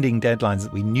impending deadlines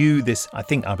that we knew this. I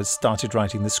think I started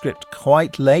writing the script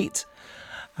quite late.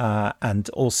 And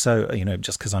also,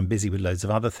 just because I'm busy with loads of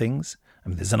other things. I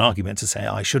mean, there's an argument to say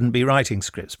I shouldn't be writing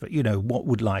scripts, but, what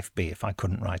would life be if I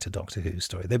couldn't write a Doctor Who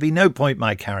story? There'd be no point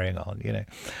my carrying on,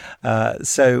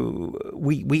 So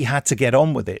we had to get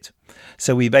on with it.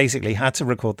 So we basically had to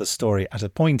record the story at a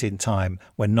point in time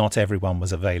when not everyone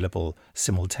was available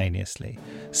simultaneously.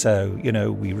 So,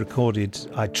 we recorded,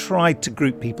 I tried to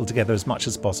group people together as much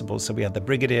as possible. So we had the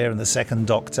Brigadier and the Second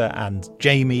Doctor and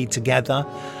Jamie together.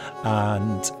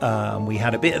 And we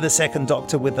had a bit of the Second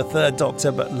Doctor with the Third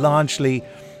Doctor, but largely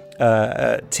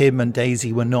Tim and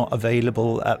Daisy were not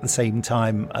available at the same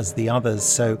time as the others.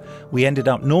 So we ended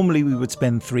up, normally we would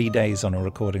spend 3 days on a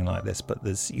recording like this, but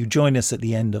you join us at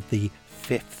the end of the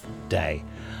 5th day.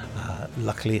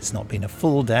 Luckily, it's not been a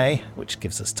full day, which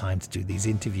gives us time to do these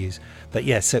interviews. But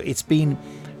yeah, so it's been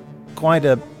quite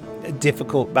a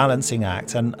difficult balancing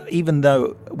act. And even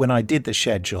though when I did the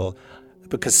schedule,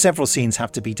 because several scenes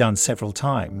have to be done several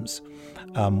times,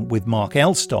 with Mark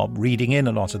Elstob reading in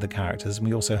a lot of the characters. And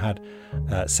we also had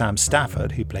Sam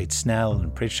Stafford, who played Snell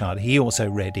and Pritchard. He also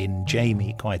read in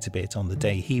Jamie quite a bit on the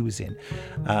day he was in.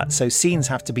 So scenes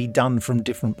have to be done from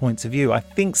different points of view. I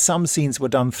think some scenes were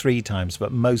done 3 times,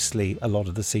 but mostly a lot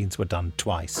of the scenes were done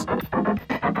twice.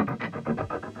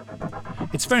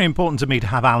 It's very important to me to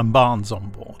have Alan Barnes on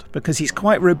board, because he's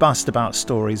quite robust about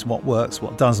stories, what works,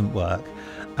 what doesn't work.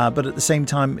 But at the same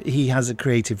time, he has a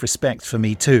creative respect for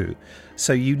me too.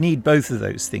 So you need both of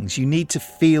those things. You need to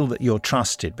feel that you're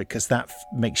trusted, because that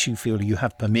makes you feel you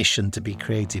have permission to be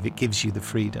creative. It gives you the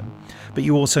freedom. But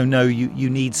you also know you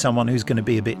need someone who's going to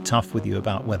be a bit tough with you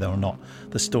about whether or not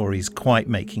the story's quite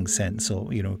making sense, or,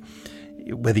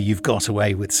 whether you've got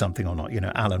away with something or not.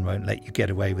 Alan won't let you get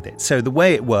away with it. So the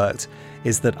way it worked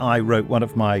is that I wrote one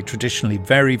of my traditionally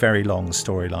very, very long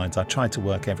storylines. I tried to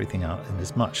work everything out in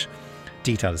as much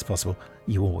detail as possible.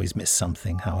 You always miss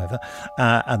something, however,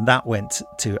 and that went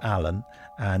to Alan,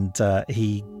 and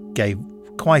he gave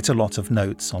quite a lot of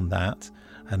notes on that,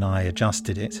 and I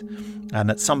adjusted it.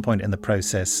 And at some point in the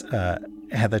process,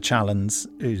 Heather Challens,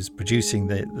 who's producing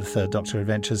the Third Doctor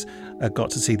Adventures, got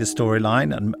to see the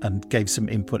storyline and gave some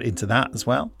input into that as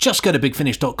well. Just go to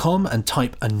bigfinish.com and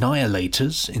type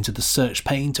Annihilators into the search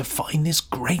pane to find this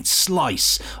great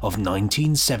slice of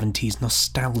 1970s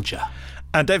nostalgia.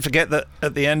 And don't forget that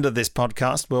at the end of this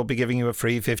podcast, we'll be giving you a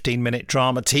free 15-minute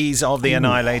drama tease of The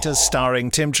Annihilators,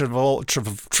 starring Tim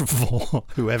Travolta,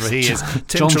 whoever he is.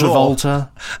 John Travolta.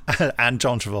 And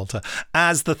John Travolta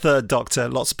as the Third Doctor.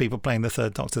 Lots of people playing the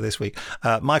Third Doctor this week.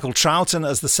 Michael Troughton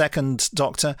as the Second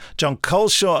Doctor. John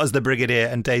Coleshaw as the Brigadier.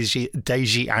 And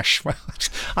Daisy Ashford.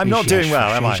 I'm not doing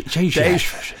well, am I?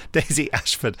 Daisy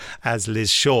Ashford as Liz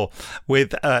Shaw.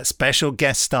 With special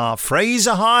guest star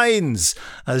Fraser Hines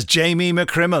as Jamie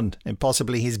McCrimmon, in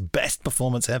possibly his best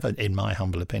performance ever, in my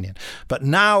humble opinion. But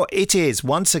now it is,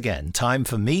 once again, time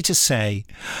for me to say,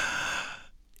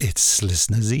 it's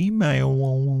listeners'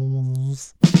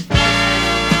 emails.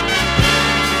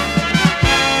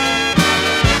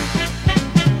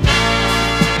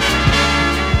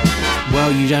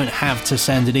 Well, you don't have to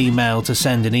send an email to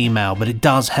send an email, but it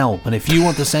does help. And if you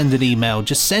want to send an email,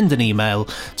 just send an email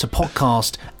to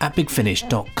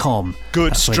podcast@bigfinish.com.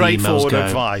 Good, straightforward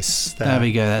advice. There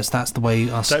we go. That's the way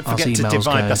us emails go. Don't forget to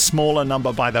divide the smaller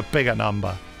number by the bigger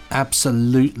number.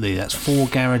 Absolutely. That's 4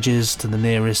 garages to the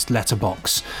nearest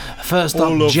letterbox. First up,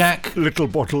 All of Jack. Little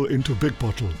bottle into big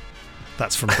bottle.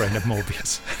 That's from Brain of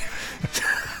Morbius.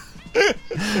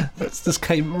 That just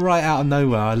came right out of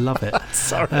nowhere. I love it.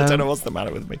 Sorry, I don't know what's the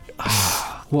matter with me.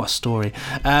 What a story.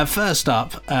 First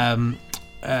up,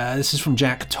 this is from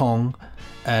Jack Tong,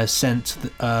 sent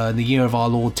in the year of our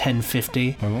Lord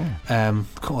 1050.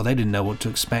 God, they didn't know what to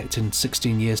expect in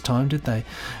 16 years' time, did they?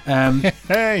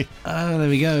 Hey! There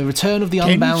we go. Return of the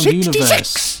Unbound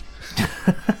Universe.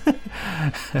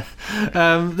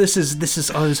 This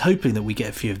is. I was hoping that we get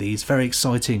a few of these. Very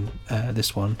exciting.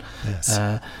 This one. Yes.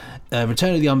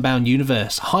 Return of the Unbound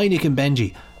Universe. Hi, Nick and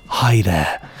Benji. Hi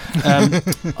there.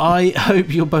 I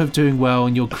hope you're both doing well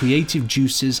and your creative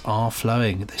juices are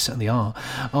flowing. They certainly are.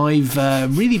 I've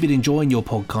really been enjoying your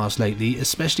podcast lately,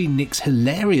 especially Nick's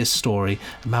hilarious story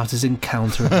about his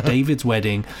encounter at David's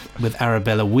wedding with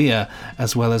Arabella Weir,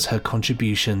 as well as her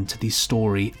contribution to the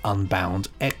story Unbound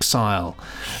Exile.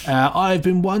 I've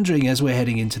been wondering, as we're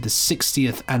heading into the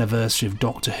 60th anniversary of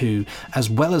Doctor Who, as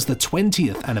well as the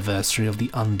 20th anniversary of the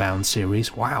Unbound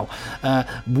series, wow,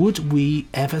 would we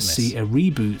ever see a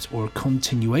reboot or a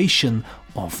continuation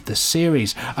of the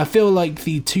series? I feel like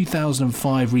the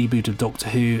 2005 reboot of Doctor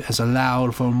Who has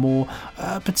allowed for more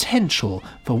potential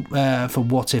for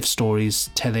what if stories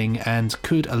telling, and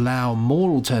could allow more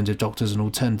alternative Doctors and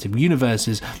alternative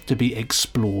universes to be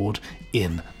explored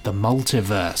in the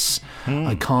multiverse.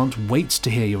 I can't wait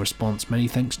to hear your response. Many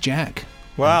thanks, Jack.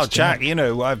 Well, Jack, you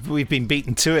know, we've been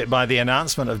beaten to it by the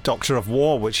announcement of Doctor of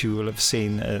War, which you will have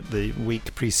seen the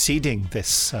week preceding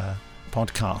this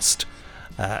podcast.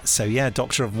 So, yeah,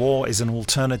 Doctor of War is an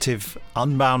alternative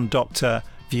Unbound Doctor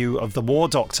view of the War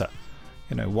Doctor.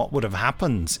 You know, what would have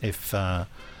happened if the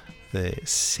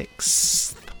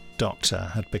 6th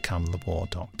Doctor had become the War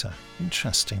Doctor?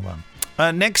 Interesting one.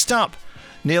 Next up,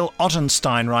 Neil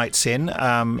Ottenstein writes in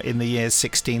the year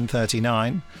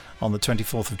 1639. On the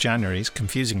 24th of January,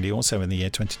 confusingly also in the year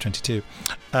 2022,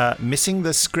 missing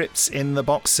the scripts in the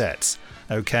box sets.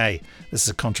 Okay, this is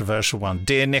a controversial one.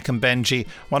 Dear Nick and Benji,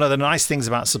 one of the nice things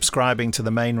about subscribing to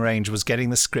the main range was getting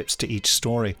the scripts to each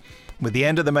story. With the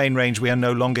end of the main range, we are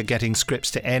no longer getting scripts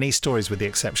to any stories with the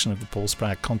exception of the Paul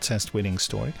Spragg contest-winning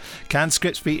story. Can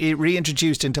scripts be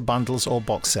reintroduced into bundles or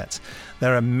box sets?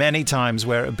 There are many times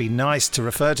where it would be nice to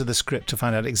refer to the script to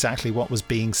find out exactly what was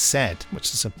being said,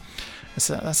 which is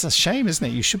that's a shame, isn't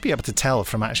it? You should be able to tell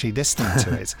from actually listening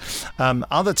to it.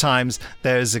 Other times,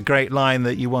 there's a great line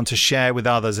that you want to share with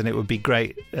others, and it would be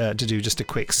great to do just a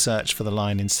quick search for the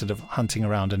line instead of hunting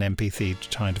around an MP3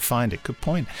 trying to find it. Good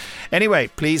point. Anyway,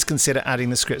 please consider adding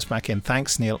the scripts back in.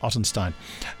 Thanks, Neil Ottenstein.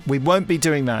 We won't be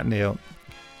doing that, Neil.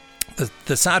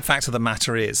 The sad fact of the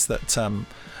matter is that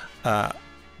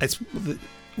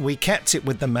we kept it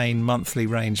with the main monthly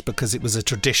range because it was a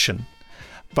tradition.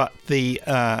 But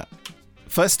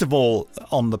first of all,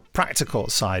 on the practical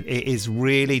side, it is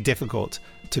really difficult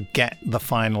to get the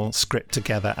final script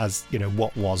together as, you know,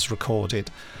 what was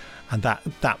recorded. And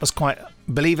that was quite,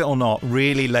 believe it or not,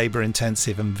 really labour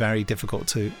intensive and very difficult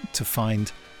to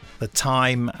find the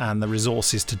time and the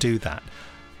resources to do that.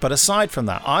 But aside from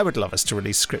that, I would love us to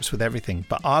release scripts with everything.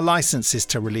 But our license is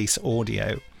to release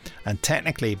audio. And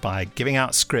technically, by giving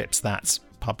out scripts, that's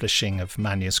publishing of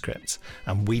manuscripts,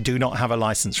 and we do not have a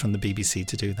license from the BBC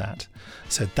to do that.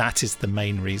 So that is the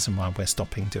main reason why we're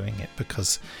stopping doing it,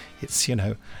 because it's, you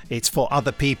know, it's for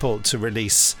other people to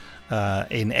release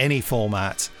in any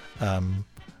format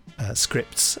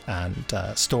scripts and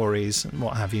stories and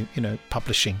what have you, you know,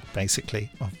 publishing basically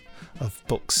of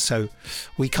books. So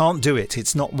we can't do it.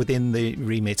 It's not within the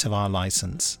remit of our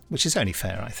license, which is only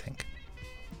fair, I think.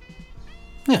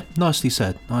 Yeah, nicely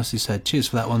said. Nicely said. Cheers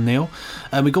for that one, Neil.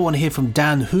 We got one here from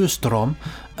Dan Hurstrom.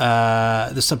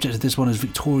 The subject of this one is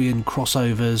Victorian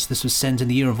crossovers. This was sent in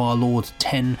the year of our Lord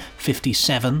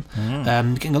 1057.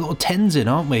 Getting a lot of tens in,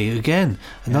 aren't we? Again,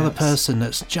 another person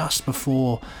that's just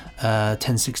before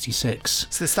 1066.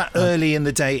 So it's that early in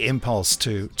the day impulse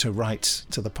to write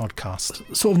to the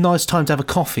podcast. Sort of nice time to have a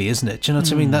coffee, isn't it? Do you know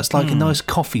what I mean? That's like a nice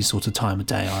coffee sort of time of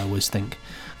day, I always think.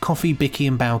 Coffee, Bicky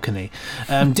and balcony.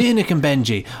 Dear Nick and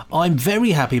Benji, I'm very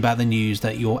happy about the news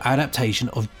that your adaptation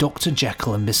of Dr.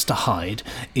 Jekyll and Mr. Hyde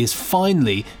is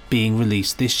finally being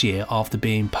released this year after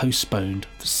being postponed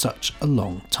for such a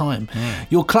long time.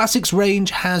 Your classics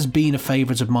range has been a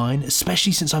favourite of mine,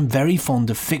 especially since I'm very fond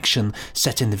of fiction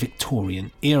set in the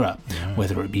Victorian era,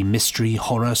 whether it be mystery,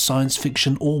 horror, science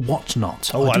fiction or whatnot.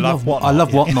 Oh, I love whatnot. I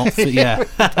love whatnot. Yeah.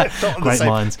 Great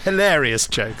minds. Hilarious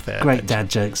joke there. Great dad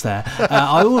jokes there.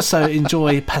 I also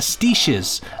enjoy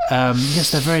pastiches.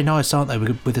 Yes, they're very nice, aren't they?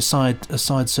 With a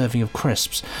side serving of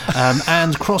crisps.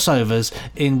 And crossovers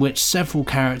in which several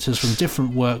characters from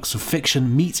different works of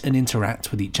fiction meet and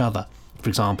interact with each other. For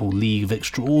example, League of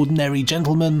Extraordinary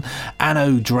Gentlemen,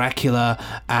 Anno Dracula,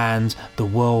 and the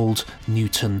World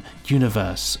Newton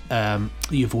Universe.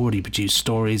 You've already produced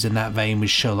stories in that vein with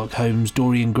Sherlock Holmes,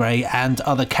 Dorian Gray, and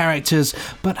other characters,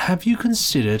 but have you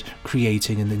considered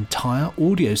creating an entire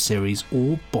audio series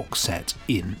or box set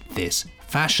in this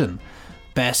fashion?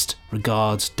 Best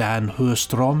regards, Dan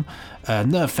Hurstrom.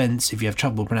 No offence if you have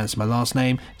trouble pronouncing my last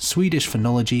name. Swedish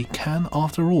phonology can,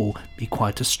 after all, be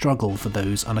quite a struggle for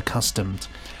those unaccustomed.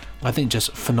 I think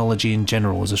just phonology in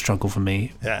general is a struggle for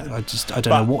me. Yeah. I don't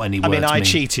know what any words mean. I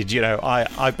cheated, you know.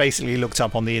 I basically looked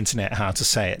up on the internet how to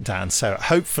say it, Dan. So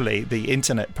hopefully the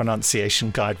internet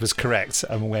pronunciation guide was correct,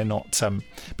 and we're not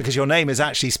because your name is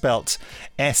actually spelt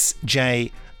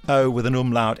S-J-O with an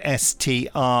umlaut,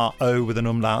 S-T-R-O with an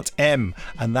umlaut M,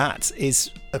 and that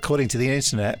is, according to the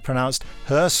internet, pronounced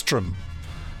Hurstrom.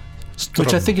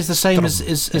 Which I think is the same as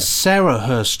Sarah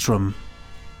Hurstrom,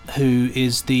 who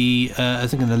is I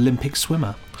think an Olympic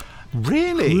swimmer.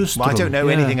 Really? Well, I don't know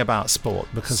anything about sport,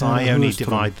 because Sarah I only Hurstrom.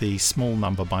 divide the small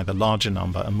number by the larger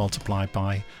number and multiply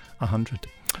by 100.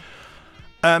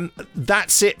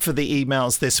 That's it for the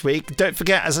emails this week. Don't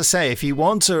forget, as I say, if you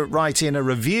want to write in a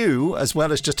review as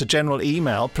well as just a general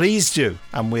email, please do,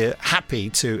 and we're happy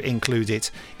to include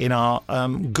it in our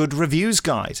good reviews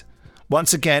guide.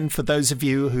 Once again, for those of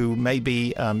you who may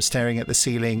be staring at the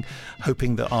ceiling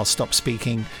hoping that I'll stop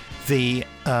speaking, the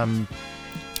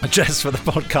address for the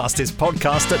podcast is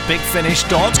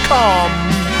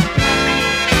podcast@bigfinish.com.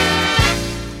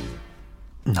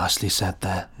 Nicely said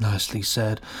there, nicely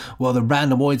said. Well, the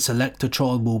Randomoid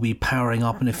Selectatron will be powering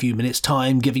up in a few minutes'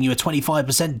 time, giving you a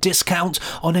 25% discount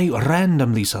on a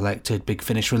randomly selected Big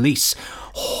Finish release.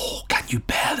 Oh, can you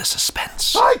bear the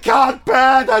suspense? I can't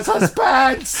bear the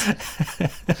suspense!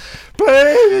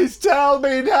 Please tell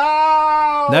me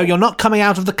now! No, you're not coming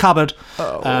out of the cupboard.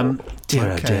 Oh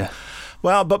dear.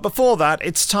 Well, but before that,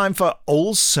 it's time for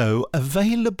Also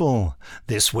Available.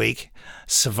 This week,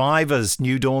 Survivors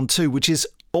New Dawn 2, which is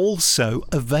also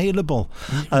available.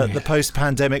 The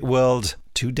post-pandemic world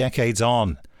 2 decades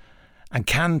on. And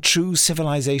can true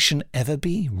civilization ever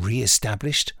be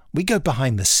re-established? We go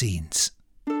behind the scenes.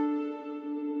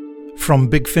 From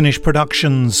Big Finish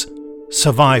Productions,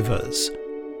 Survivors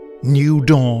New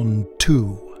Dawn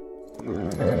 2.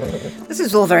 This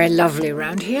is all very lovely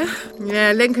around here.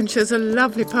 Yeah, Lincolnshire's a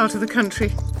lovely part of the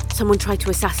country. Someone tried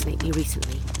to assassinate me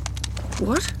recently.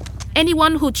 What?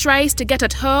 Anyone who tries to get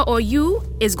at her or you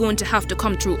is going to have to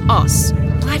come through us.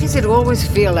 Why does it always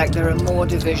feel like there are more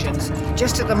divisions,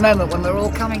 just at the moment when we're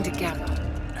all coming together?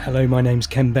 Hello, my name's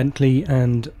Ken Bentley,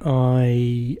 and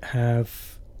I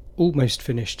have almost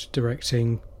finished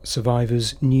directing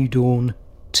Survivors New Dawn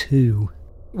 2.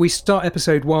 We start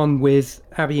episode 1 with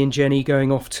Abby and Jenny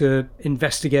going off to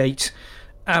investigate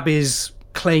Abby's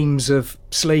claims of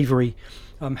slavery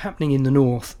happening in the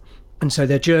north. And so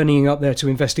they're journeying up there to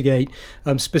investigate,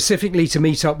 specifically to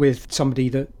meet up with somebody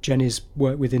that Jenny's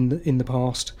worked with in the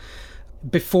past.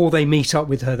 Before they meet up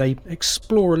with her, they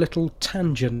explore a little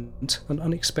tangent, an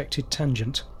unexpected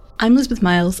tangent. I'm Elizabeth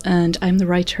Miles, and I'm the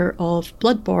writer of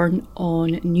Bloodborne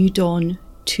on New Dawn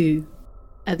 2.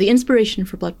 The inspiration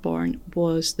for Bloodborne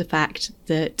was the fact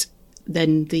that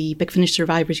in the Big Finish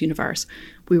Survivors universe,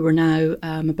 we were now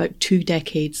about 2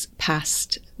 decades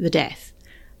past the death.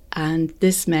 And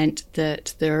this meant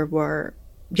that there were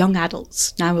young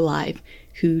adults now alive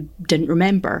who didn't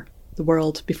remember the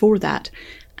world before that,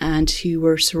 and who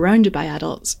were surrounded by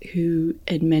adults who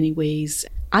in many ways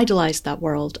idolised that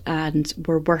world and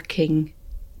were working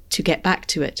to get back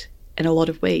to it in a lot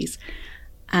of ways.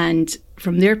 And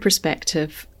from their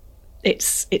perspective,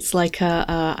 it's like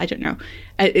I don't know,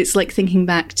 it's like thinking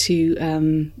back to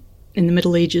in the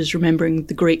Middle Ages, remembering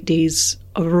the great days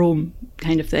of Rome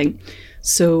kind of thing.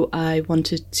 So I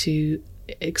wanted to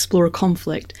explore a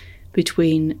conflict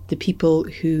between the people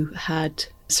who had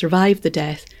survived the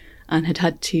death and had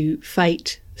had to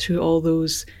fight through all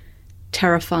those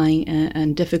terrifying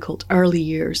and difficult early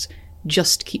years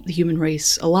just to keep the human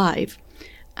race alive,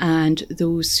 and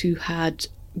those who had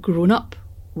grown up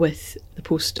with the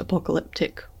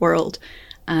post-apocalyptic world,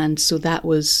 and so that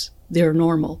was their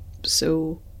normal.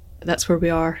 So that's where we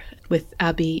are with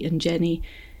Abby and Jenny,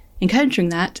 encountering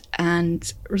that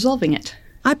and resolving it.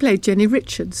 I played Jenny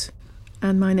Richards,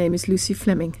 and my name is Lucy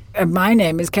Fleming. My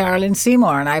name is Carolyn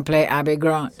Seymour, and I play Abby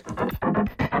Grant.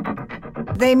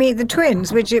 They meet the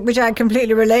twins, which I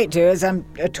completely relate to, as I'm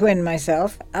a twin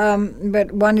myself.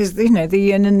 But one is, the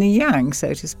yin and the yang,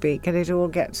 so to speak, and it all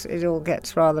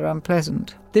gets rather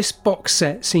unpleasant. This box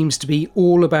set seems to be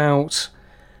all about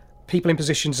people in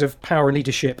positions of power and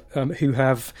leadership who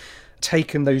have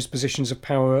taken those positions of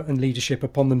power and leadership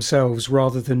upon themselves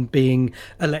rather than being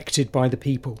elected by the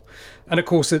people. And of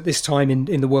course, at this time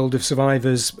in the world of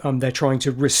Survivors, they're trying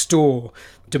to restore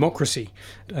democracy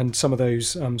and some of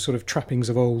those sort of trappings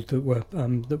of old that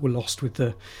were lost with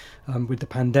the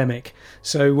pandemic.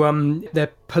 So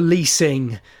they're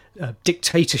policing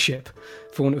dictatorship,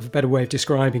 for want of a better way of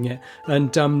describing it.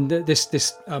 And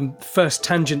this first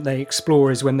tangent they explore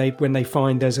is when they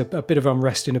find there's a bit of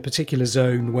unrest in a particular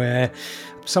zone where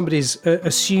somebody's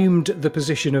assumed the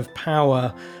position of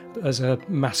power as a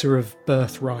matter of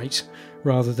birthright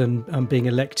rather than being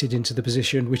elected into the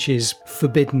position which is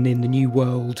forbidden in the new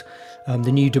world,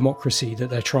 the new democracy that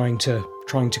they're trying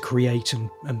to create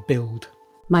and build.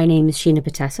 My name is Sheena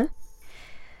Patessa.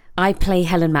 I play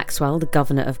Helen Maxwell, the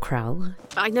governor of Krell.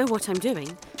 I know what I'm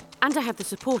doing, and I have the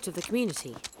support of the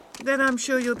community. Then I'm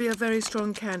sure you'll be a very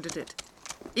strong candidate,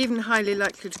 even highly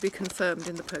likely to be confirmed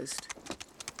in the post.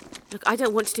 Look, I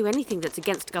don't want to do anything that's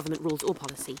against government rules or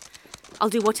policy. I'll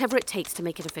do whatever it takes to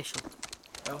make it official.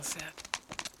 Well said.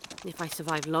 If I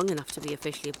survive long enough to be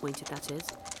officially appointed, that is.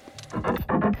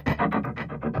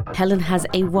 Helen has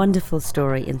a wonderful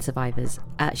story in Survivors.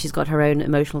 She's got her own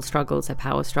emotional struggles, her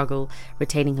power struggle,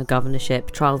 retaining her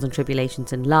governorship, trials and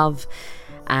tribulations in love,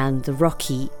 and the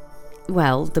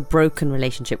broken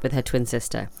relationship with her twin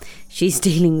sister. She's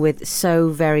dealing with so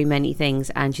very many things,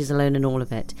 and she's alone in all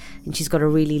of it. And she's got a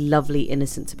really lovely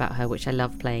innocence about her, which I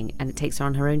love playing, and it takes her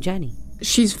on her own journey.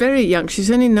 She's very young. She's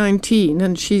only 19,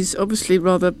 and she's obviously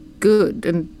rather good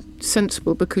and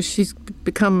sensible because she's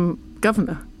become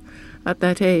governor at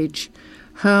that age.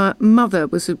 Her mother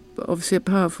was obviously a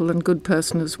powerful and good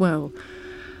person as well.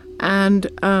 And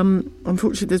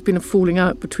unfortunately there's been a falling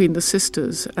out between the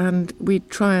sisters, and we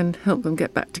try and help them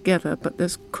get back together, but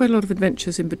there's quite a lot of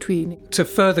adventures in between. To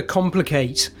further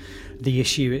complicate the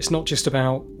issue, it's not just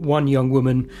about one young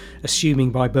woman assuming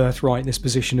by birthright this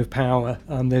position of power.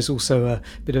 There's also a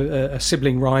bit of a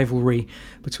sibling rivalry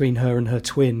between her and her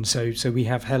twin. So we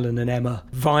have Helen and Emma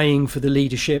vying for the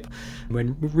leadership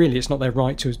when really it's not their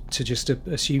right to just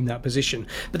assume that position.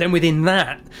 But then within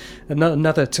that,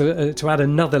 to add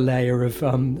another layer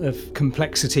of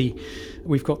complexity,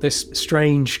 we've got this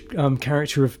strange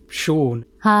character of Sean.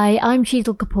 Hi, I'm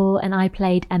Sheetal Kapoor and I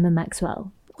played Emma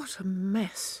Maxwell. What a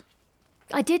mess.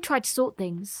 I did try to sort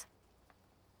things.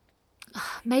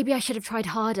 Maybe I should have tried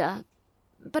harder,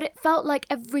 but it felt like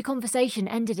every conversation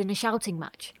ended in a shouting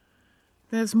match.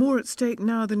 There's more at stake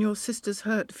now than your sister's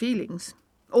hurt feelings.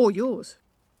 Or yours.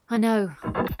 I know.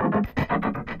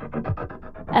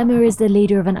 Emma is the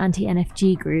leader of an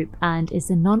anti-NFG group and is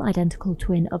the non-identical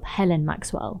twin of Helen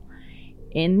Maxwell.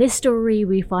 In this story,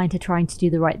 we find her trying to do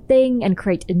the right thing and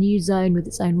create a new zone with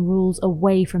its own rules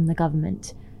away from the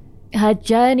government. Her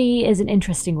journey is an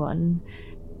interesting one.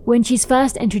 When she's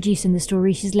first introduced in the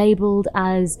story, she's labelled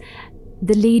as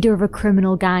the leader of a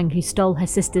criminal gang who stole her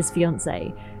sister's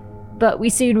fiancé. But we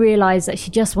soon realise that she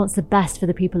just wants the best for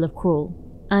the people of Krell.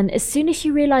 And as soon as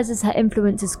she realises her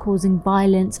influence is causing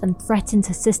violence and threatens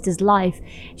her sister's life,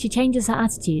 she changes her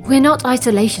attitude. We're not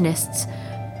isolationists.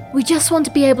 We just want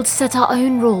to be able to set our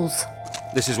own rules.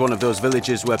 This is one of those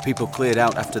villages where people cleared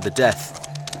out after the death.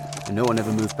 and no one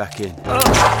ever moved back in.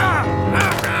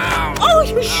 Oh,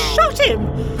 you shot him!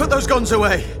 Put those guns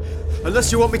away!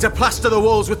 Unless you want me to plaster the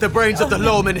walls with the brains of the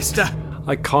Law Minister.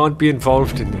 I can't be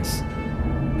involved in this.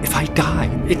 If I die,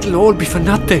 it'll all be for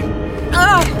nothing.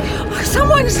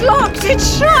 Someone's locked it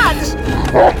shut!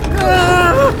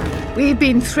 We've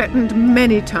been threatened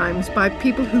many times by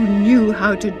people who knew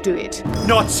how to do it.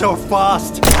 Not so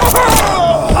fast!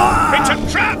 It's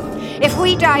a trap! If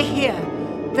we die here,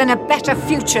 then a better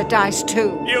future dies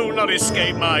too. You'll not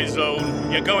escape my zone.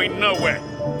 You're going nowhere.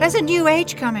 There's a new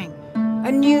age coming.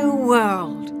 A new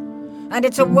world. And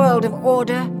it's a world of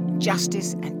order,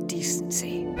 justice, and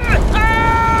decency.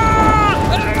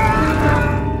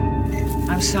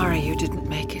 I'm sorry you didn't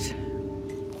make it.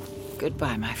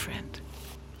 Goodbye, my friend.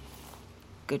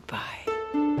 Goodbye.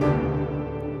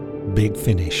 Big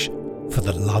Finish, for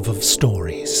the love of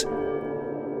stories.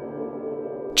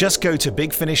 Just go to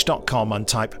bigfinish.com and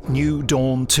type New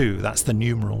Dawn 2, that's the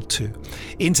numeral 2,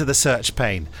 into the search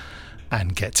pane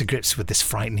and get to grips with this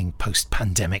frightening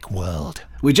post-pandemic world.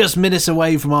 We're just minutes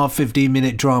away from our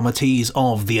 15-minute drama tease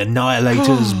of The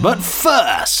Annihilators, but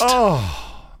first...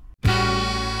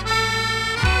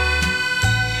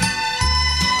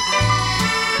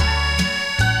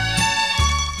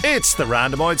 It's the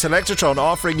Randomoid Selectratron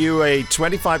offering you a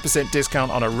 25%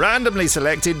 discount on a randomly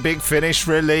selected Big Finish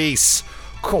release.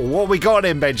 Cool, what we got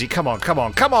in, Benji? Come on. We got,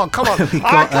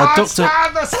 I can't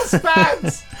stand the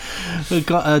suspense! We've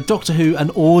got Doctor Who, An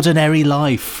Ordinary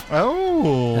Life.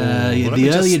 Oh.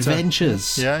 The Early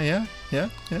Adventures. Yeah.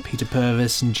 Peter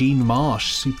Purves and Jean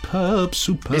Marsh. Superb.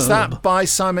 Is that by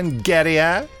Simon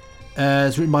Guerrier?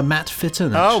 It's written by Matt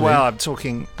Fitton, actually. Oh, well, I'm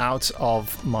talking out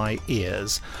of my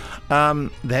ears.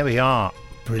 There we are.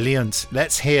 Brilliant.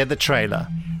 Let's hear the trailer.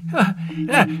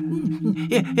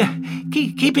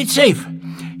 Keep it safe.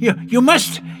 You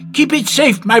must keep it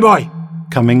safe, my boy.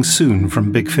 Coming soon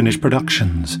from Big Finish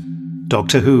Productions.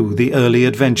 Doctor Who, The Early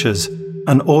Adventures,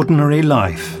 An Ordinary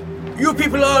Life. You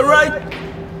people all right?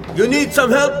 You need some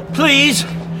help? Please.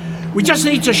 We just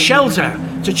need to shelter,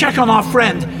 to check on our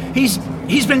friend. He's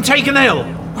been taken ill.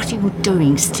 What are you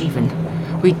doing, Stephen?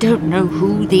 We don't know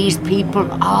who these people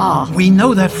are. We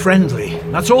know they're friendly.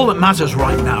 That's all that matters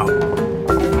right now.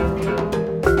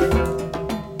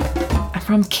 I'm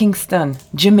from Kingston,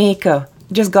 Jamaica.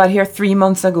 Just got here 3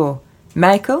 months ago.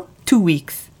 Michael, 2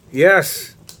 weeks.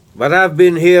 Yes, but I've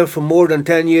been here for more than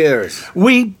 10 years.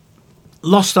 We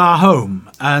lost our home,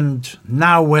 and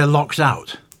now we're locked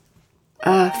out.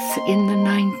 Earth in the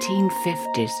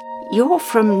 1950s. You're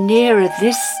from nearer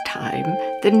this time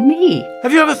than me.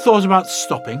 Have you ever thought about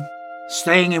stopping?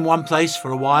 Staying in one place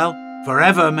for a while?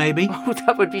 Forever, maybe? Oh,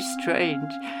 that would be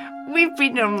strange. We've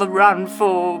been on the run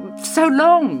for so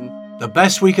long. The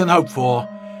best we can hope for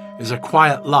is a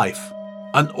quiet life.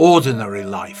 An ordinary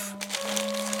life.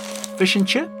 Fish and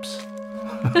chips?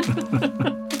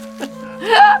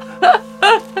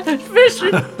 Fish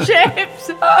and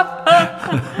chips!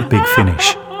 Big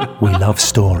Finish. We love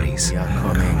stories. We are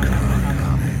coming.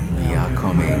 We are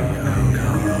coming.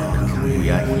 We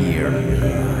are here.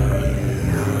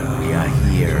 We are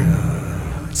here.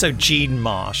 So Jean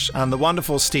Marsh and the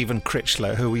wonderful Stephen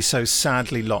Critchlow, who we so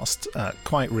sadly lost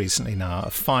quite recently now, a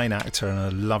fine actor and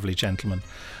a lovely gentleman.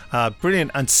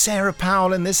 Brilliant. And Sarah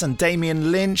Powell in this, and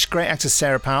Damien Lynch, great actor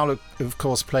Sarah Powell, who of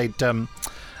course played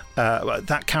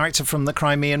that character from the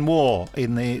Crimean War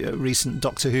in the recent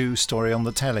Doctor Who story on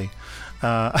the telly.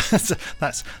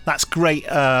 That's great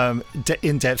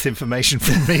in-depth information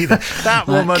from me. That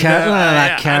woman, and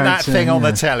that thing on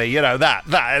the telly, that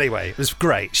anyway, it was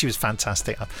great. She was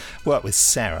fantastic. I've worked with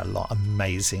Sarah a lot.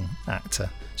 Amazing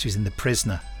actor. She was in The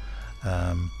Prisoner,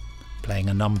 playing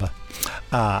a number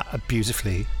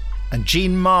beautifully. And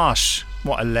Jean Marsh,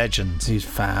 what a legend. He's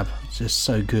fab. Just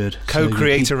so good.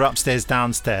 Co-creator Upstairs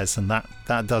Downstairs, and that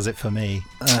does it for me.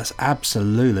 That's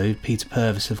absolutely. Peter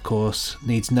Purves, of course,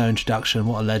 needs no introduction.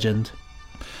 What a legend.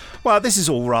 Well, this is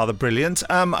all rather brilliant.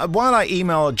 While I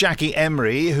email Jackie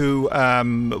Emery, who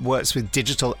works with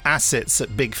digital assets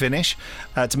at Big Finish,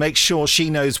 to make sure she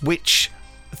knows which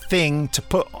thing to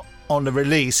put on the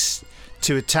release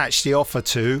to attach the offer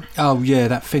to. Oh yeah,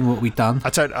 that thing what we've done.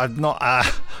 I'm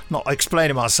not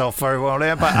explaining myself very well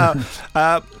here,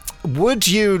 but would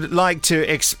you like to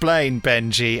explain,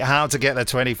 Benji, how to get a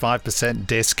 25%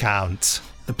 discount?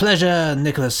 The pleasure,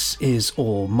 Nicholas, is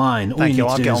all mine. All Thank you.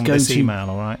 I'll get on this to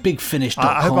email, all right? bigfinish.com.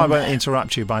 I hope I won't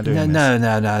interrupt you by doing this. No.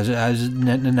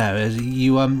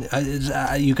 You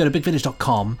go to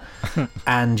bigfinish.com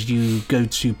and you go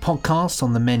to podcast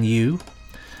on the menu.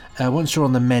 Once you're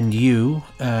on the menu,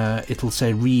 it'll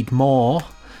say read more.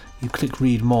 You click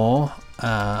read more,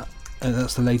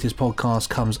 that's the latest podcast,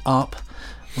 comes up.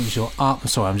 Once you're up,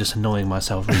 sorry, I'm just annoying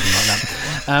myself reading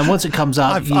like that. Once it comes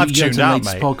up, I've you go to tuned the out,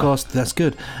 latest mate. podcast. That's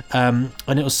good. And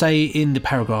it'll say in the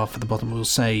paragraph at the bottom, it will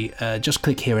say, just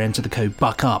click here and enter the code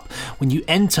BUCKUP. When you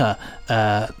enter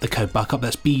the code BUCKUP,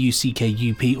 that's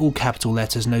BUCKUP, all capital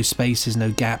letters, no spaces,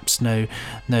 no gaps, no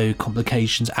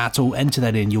complications at all. Enter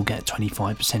that in, you'll get a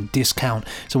 25% discount.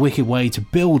 It's a wicked way to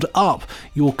build up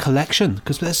your collection,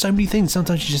 because there's so many things.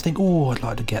 Sometimes you just think, oh, I'd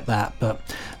like to get that, but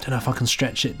I don't know if I can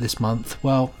stretch it this month.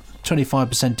 Well,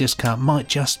 25% discount might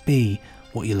just be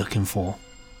what you're looking for.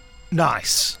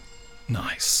 Nice.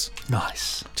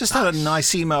 Just had a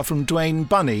nice email from Dwayne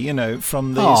Bunny,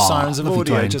 from the Sirens of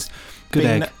Audio. Dwayne. Just Good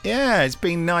egg. Yeah, it's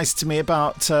been nice to me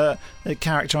about the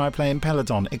character I play in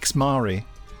Peladon, Ixmari.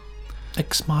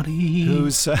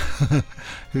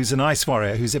 Who's an ice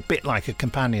warrior, who's a bit like a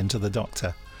companion to the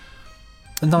Doctor.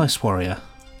 A nice warrior,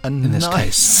 in this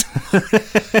case.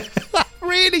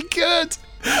 Really good.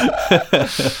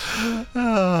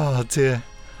 Oh dear.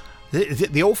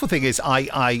 The awful thing is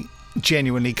I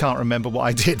genuinely can't remember what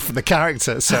I did for the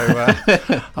character, so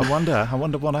I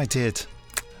wonder what I did.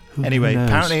 Anyway,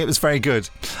 apparently it was very good.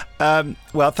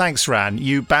 Well, thanks, Ran.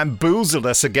 You bamboozled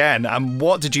us again. And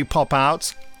what did you pop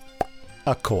out?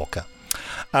 A corker.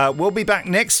 We'll be back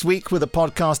next week with a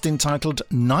podcast entitled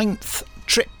Ninth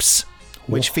Trips,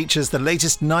 which features the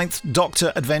latest Ninth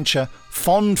Doctor adventure,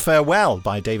 Fond Farewell,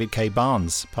 by David K.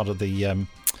 Barnes, part of the,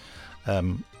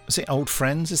 is it Old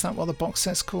Friends? Is that what the box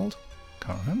set's called?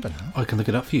 Can't remember now. I can look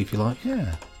it up for you if you like.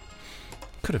 Yeah.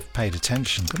 Could have paid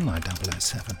attention, couldn't I,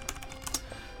 007?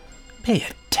 Pay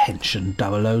attention,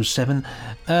 007.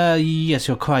 Yes,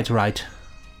 you're quite right.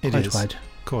 It quite is. Right.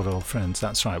 Called Old Friends,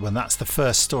 that's right. Well, that's the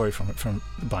first story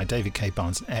by David K.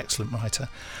 Barnes, an excellent writer.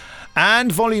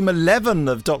 And Volume 11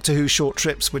 of Doctor Who Short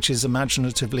Trips, which is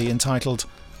imaginatively entitled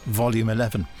Volume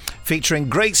 11, featuring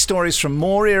great stories from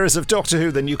more eras of Doctor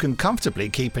Who than you can comfortably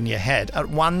keep in your head at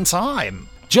one time.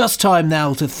 Just time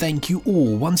now to thank you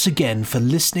all once again for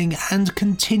listening and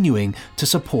continuing to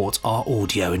support our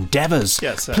audio endeavours.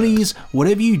 Yes, sir. Please,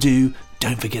 whatever you do,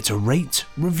 don't forget to rate,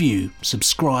 review,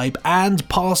 subscribe and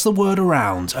pass the word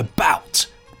around about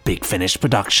Big Finish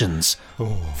Productions.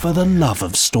 For the love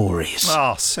of stories.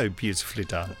 Oh, so beautifully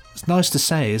done. It's nice to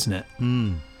say, isn't it?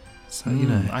 So,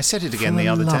 I said it again the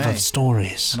other For the day. love of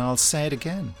stories. And I'll say it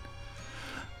again.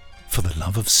 For the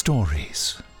love of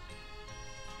stories.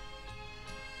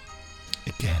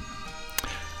 Again.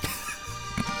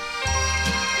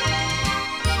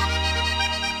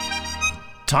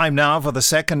 Time now for the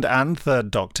second and third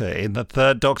Doctor in the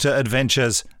Third Doctor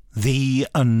Adventures, The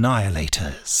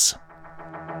Annihilators.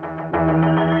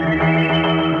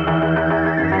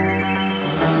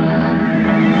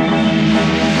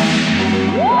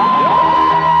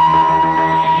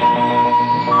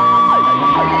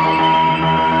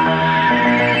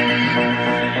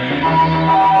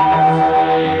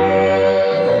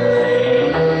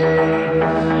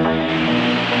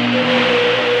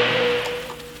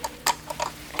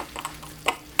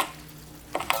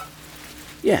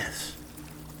 Yes,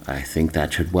 I think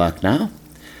that should work now.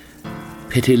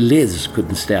 Pity Liz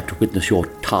couldn't stay up to witness your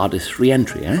TARDIS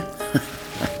re-entry, eh?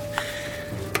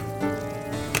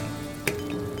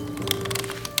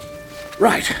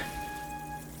 Right.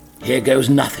 Here goes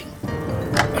nothing.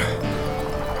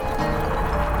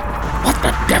 What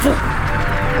the devil?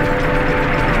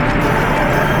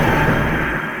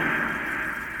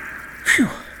 Phew.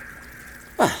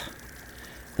 Well,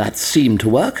 that seemed to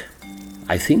work,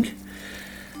 I think.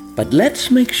 But let's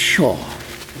make sure.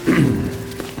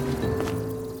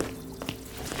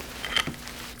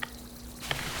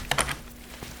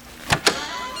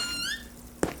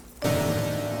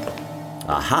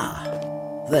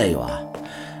 Aha! There you are.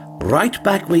 Right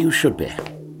back where you should be.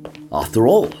 After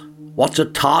all, what's a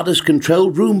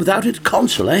TARDIS-controlled room without its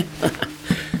console, eh?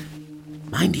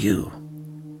 Mind you,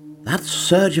 that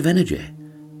surge of energy.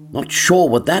 Not sure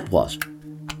what that was.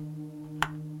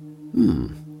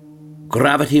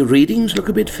 Gravity readings look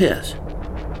a bit fierce.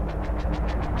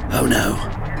 Oh no.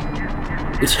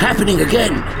 It's happening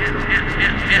again.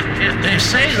 They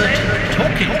say that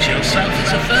talking to yourself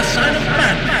is the first sign of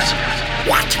madness.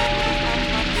 What?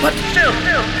 But Still,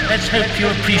 let's hope you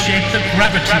appreciate the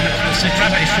gravity of the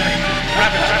situation.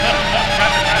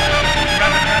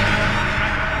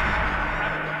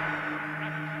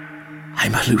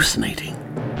 I'm hallucinating.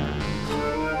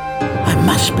 I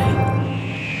must be.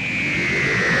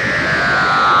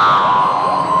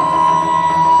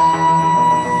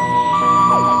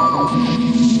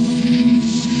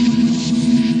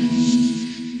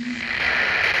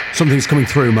 Something's coming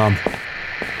through, Mum.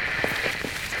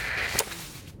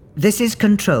 This is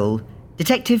Control.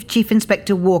 Detective Chief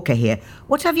Inspector Walker here.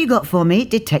 What have you got for me,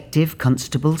 Detective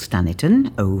Constable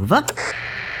Staniton? Over.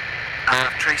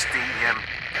 I've traced the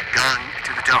gang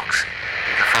to the docks.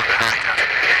 I found the hideout.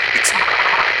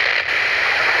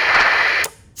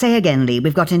 Say again, Lee.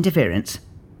 We've got interference.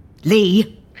 Lee?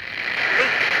 Can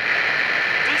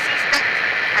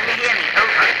you hear me?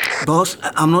 Over. Boss,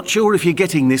 I'm not sure if you're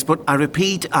getting this, but I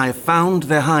repeat, I have found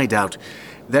their hideout.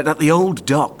 They're at the old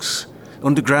docks,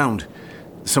 underground.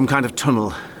 Some kind of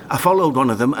tunnel. I followed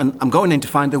one of them, and I'm going in to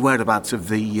find the whereabouts of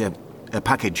the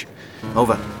package.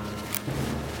 Over.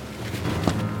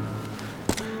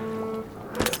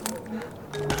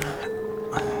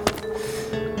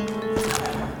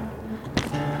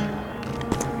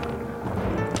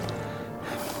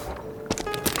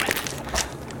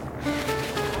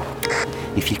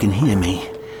 If you can hear me,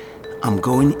 I'm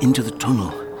going into the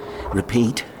tunnel.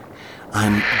 Repeat,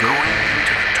 I'm going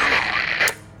into the tunnel.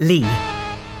 Lee,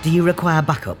 do you require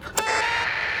backup?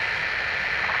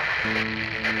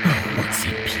 Oh, what's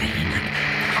he playing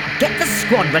at? Get the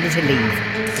squad ready to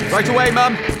leave. Right away,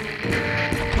 Mum.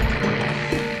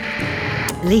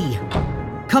 Lee,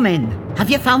 come in. Have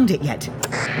you found it yet?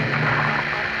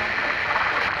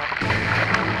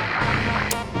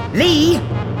 Lee!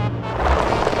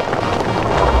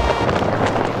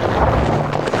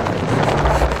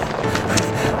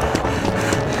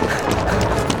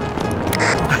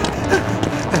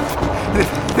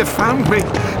 They found me.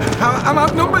 I'm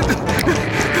outnumbered.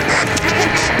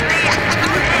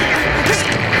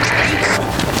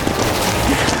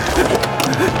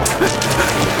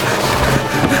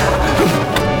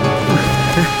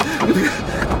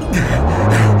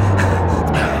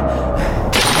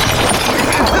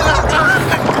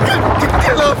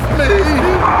 Get off me!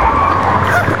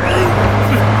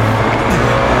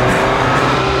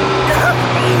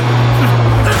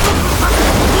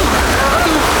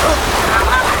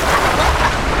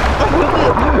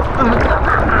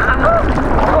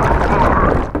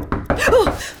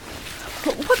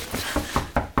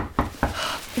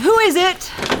 Who is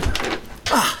it?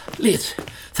 Ah, Liz,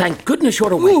 thank goodness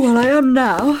you're awake. Oh, well, I am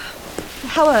now.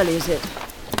 How early is it?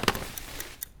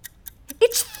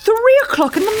 It's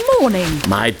 3:00 in the morning.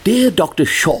 My dear Dr.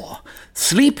 Shaw,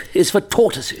 sleep is for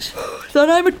tortoises. Then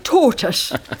I'm a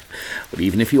tortoise. But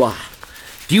even if you are,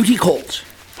 duty calls.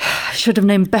 I should have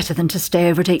known better than to stay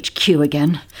over at HQ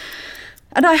again.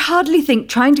 And I hardly think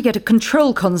trying to get a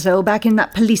control console back in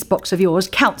that police box of yours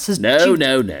counts as... No.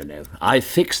 I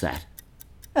fixed that.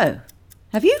 Oh,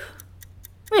 have you?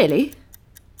 Really?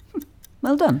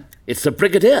 Well done. It's the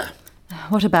Brigadier.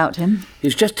 What about him?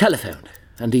 He's just telephoned,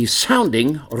 and he's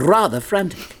sounding rather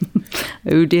frantic.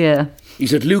 Oh dear.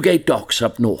 He's at Lugate Docks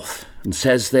up north, and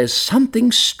says there's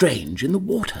something strange in the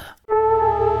water.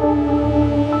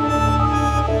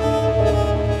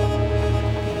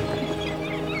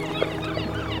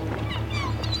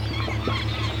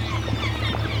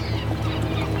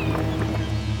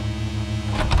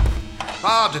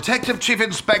 Detective Chief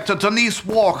Inspector Denise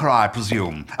Walker, I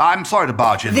presume. I'm sorry to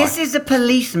barge in. This is a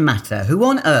police matter. Who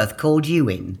on earth called you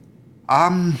in?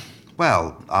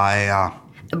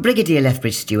 Brigadier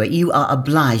Lethbridge Stewart, you are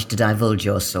obliged to divulge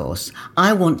your source.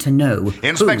 I want to know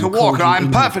Inspector Walker,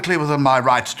 I'm perfectly within my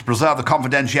rights to preserve the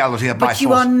confidentiality of my source. But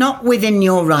you are not within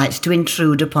your rights to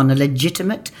intrude upon a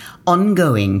legitimate,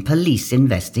 ongoing police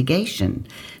investigation.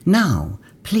 Now,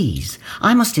 please,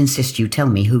 I must insist you tell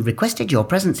me who requested your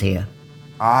presence here.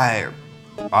 Now,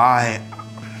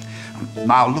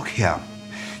 look here.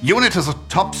 UNIT is a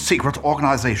top-secret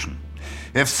organization.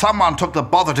 If someone took the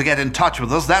bother to get in touch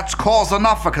with us, that's cause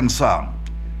enough for concern.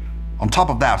 On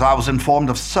top of that, I was informed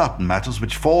of certain matters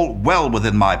which fall well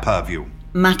within my purview.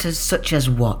 Matters such as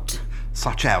what?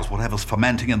 Such as whatever's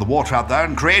fermenting in the water out there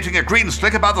and creating a green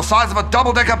slick about the size of a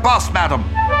double-decker bus, madam.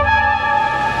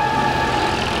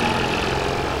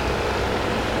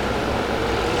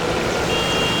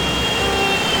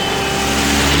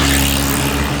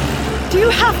 Do you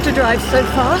have to drive so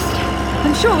fast?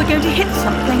 I'm sure we're going to hit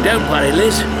something. Don't worry,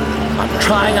 Liz. I'm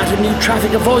trying out a new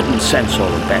traffic avoidance sensor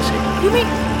on Bessie. You mean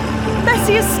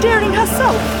Bessie is steering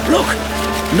herself? Look!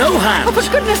 No hands! Oh, for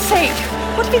goodness sake!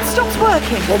 What if it stops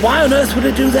working? Well, why on earth would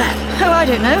it do that? Oh, I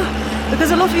don't know.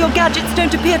 Because a lot of your gadgets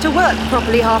don't appear to work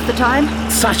properly half the time.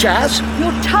 Such as?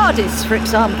 Your TARDIS, for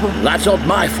example. That's not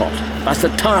my fault. That's the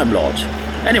Time Lord's.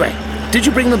 Anyway, did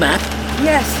you bring the map?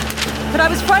 Yes. But I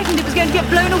was frightened it was going to get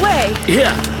blown away.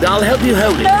 Here, I'll help you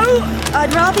hold it. No,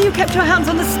 I'd rather you kept your hands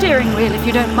on the steering wheel, if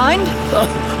you don't mind.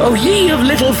 Oh, ye of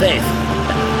little faith.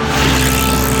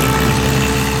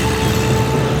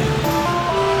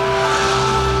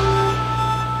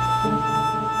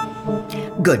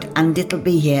 Good, and it'll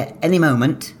be here any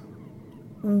moment.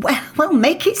 Well,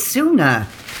 make it sooner.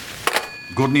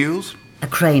 Good news? A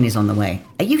crane is on the way.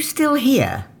 Are you still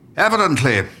here?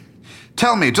 Evidently.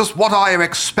 Tell me, just what are you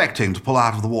expecting to pull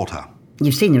out of the water?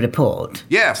 You've seen the report?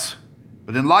 Yes,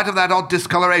 but in light of that odd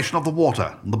discoloration of the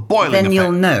water and the boiling Then effect...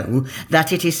 you'll know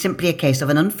that it is simply a case of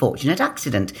an unfortunate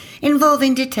accident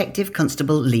involving Detective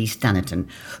Constable Lee Stannerton,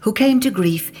 who came to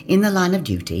grief in the line of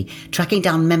duty, tracking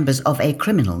down members of a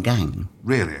criminal gang.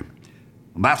 Really?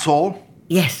 And that's all?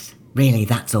 Yes, really,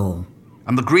 that's all.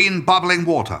 And the green bubbling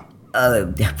water?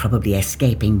 Probably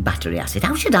escaping battery acid.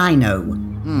 How should I know?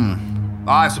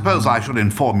 I suppose I should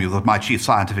inform you that my chief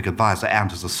scientific advisor and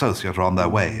his associate are on their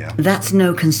way here. That's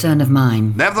no concern of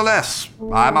mine. Nevertheless,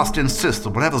 I must insist that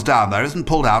whatever's down there isn't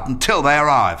pulled out until they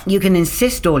arrive. You can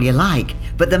insist all you like,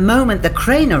 but the moment the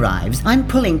crane arrives, I'm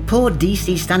pulling poor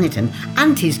DC Stannerton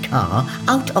and his car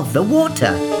out of the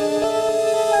water.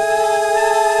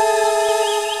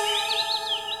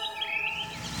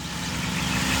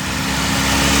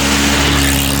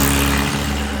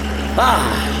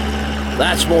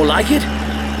 That's more like it.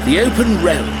 The open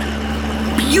road.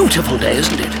 Beautiful day,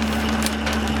 isn't it?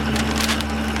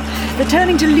 The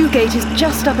turning to Lugate is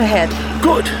just up ahead.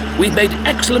 Good. We've made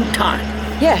excellent time.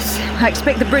 Yes, I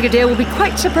expect the Brigadier will be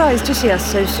quite surprised to see us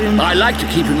so soon. I like to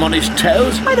keep him on his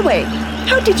toes. By the way,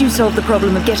 how did you solve the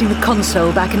problem of getting the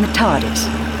console back in the TARDIS?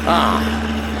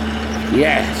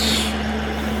 Yes.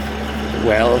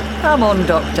 Well... Come on,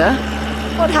 Doctor.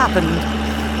 What happened?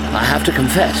 I have to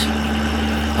confess,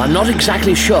 I'm not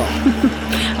exactly sure.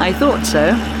 I thought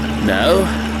so. No,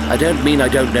 I don't mean I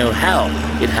don't know how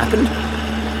it happened.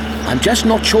 I'm just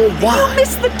not sure why. You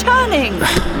missed the turning!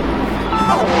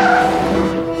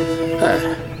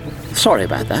 Sorry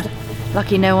about that.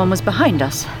 Lucky no one was behind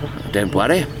us. Don't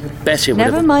worry. Bessie would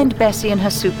Never mind Bessie and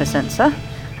her super sensor.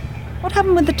 What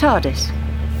happened with the TARDIS?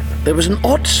 There was an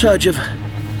odd surge of...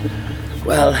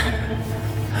 well...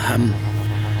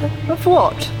 Of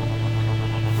what?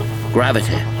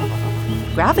 Gravity.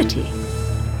 Gravity?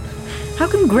 How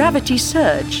can gravity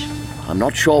surge? I'm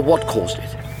not sure what caused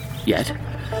it, yet.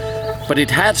 But it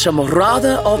had some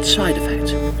rather odd side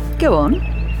effects. Go on.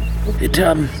 It,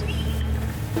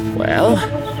 well...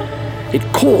 it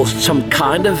caused some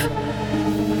kind of...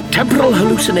 temporal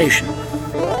hallucination.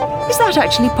 Is that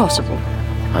actually possible?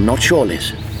 I'm not sure,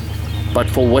 Liz. But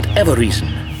for whatever reason,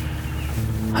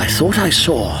 I thought I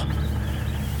saw...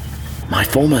 my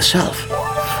former self.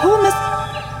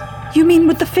 You mean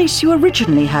with the face you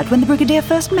originally had when the Brigadier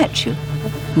first met you?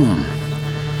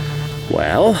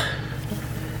 Well...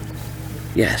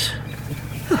 yes.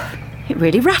 It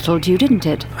really rattled you, didn't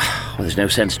it? Well, there's no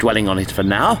sense dwelling on it for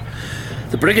now.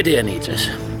 The Brigadier needs us.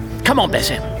 Come on,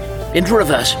 Bessie. Into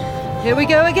reverse. Here we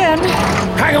go again.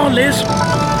 Hang on, Liz.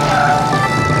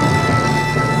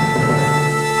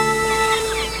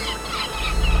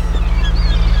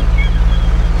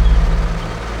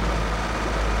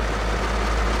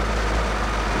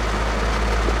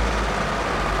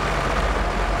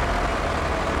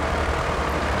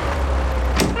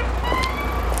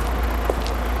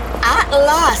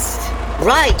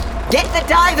 Right, get the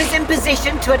divers in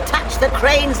position to attach the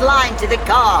crane's line to the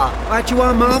car. Right you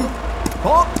are, Mum.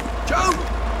 Pop, Joe,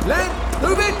 Len,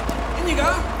 move it. In you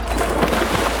go.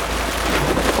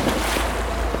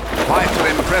 Quite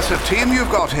an impressive team you've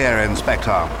got here,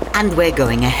 Inspector. And we're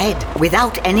going ahead,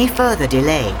 without any further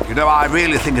delay. You know, I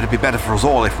really think it'd be better for us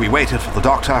all if we waited for the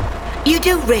doctor. You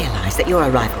do realise that your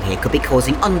arrival here could be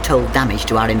causing untold damage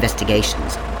to our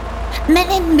investigations.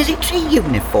 Men in military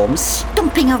uniforms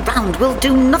stomping around will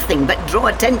do nothing but draw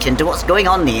attention to what's going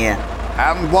on here.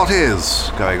 And what is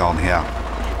going on here?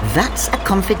 That's a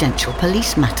confidential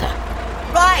police matter.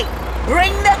 Right,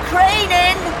 bring the crane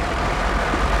in!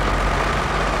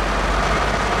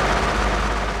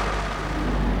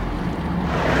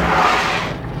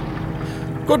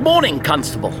 Good morning,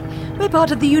 Constable. We're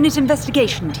part of the unit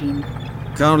investigation team.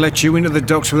 Can't let you into the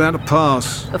docks without a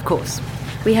pass. Of course.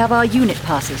 We have our unit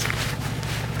passes.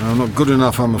 I'm not good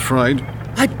enough, I'm afraid.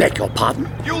 I beg your pardon?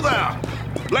 You there!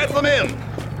 Let them in!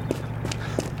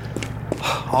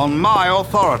 On my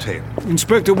authority.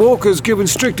 Inspector Walker's given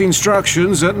strict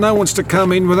instructions that no one's to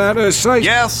come in without her say.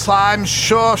 Yes, I'm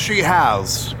sure she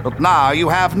has. But now you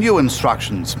have new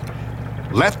instructions.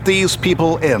 Let these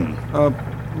people in.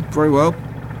 Very well,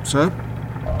 sir.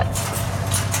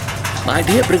 My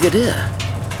dear Brigadier,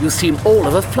 you seem all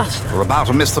of a fluster. We're about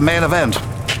to miss the main event.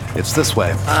 It's this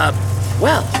way.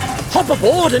 Well, hop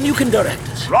aboard and you can direct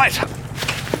us. Right.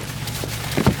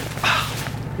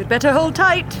 You'd better hold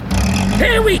tight.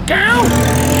 Here we go!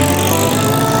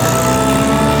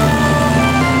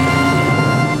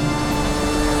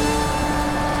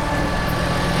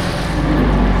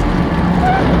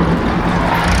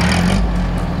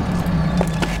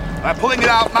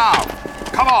 out now.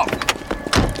 Come on.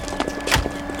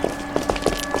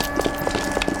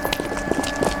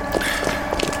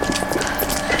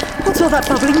 What's all that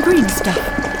bubbling green stuff?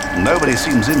 Nobody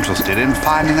seems interested in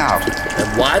finding out.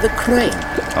 And why the crane?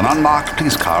 An unmarked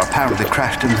police car apparently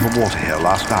crashed into the water here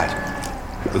last night,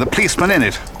 with a policeman in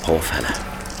it. Poor fella.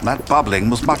 That bubbling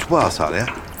was much worse earlier.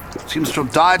 Seems to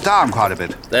have died down quite a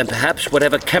bit. Then perhaps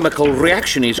whatever chemical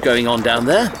reaction is going on down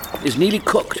there is nearly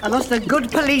cooked. I lost a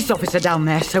good police officer down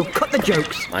there, so cut the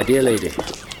jokes. My dear lady,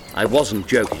 I wasn't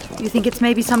joking. You think it's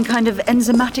maybe some kind of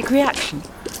enzymatic reaction?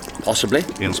 Possibly.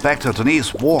 Inspector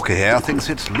Denise Walker here thinks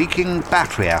it's leaking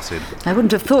battery acid. I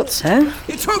wouldn't have thought so.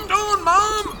 It's hooked on,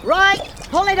 Mum! Right,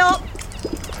 pull it up.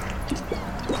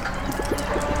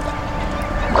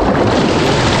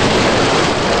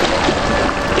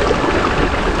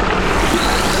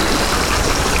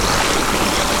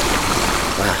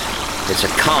 It's a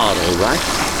card, all right.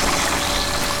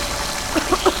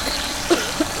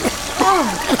 Oh,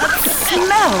 that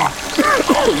smell!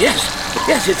 Oh, yes.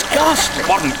 Yes, it's ghastly.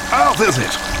 What on earth is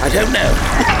it? I don't know.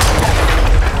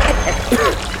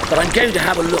 But I'm going to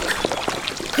have a look.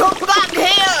 Come back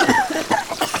here!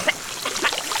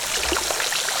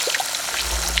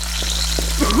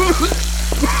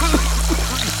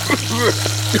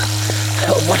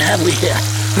 Oh, what have we here?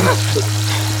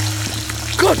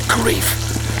 Good grief.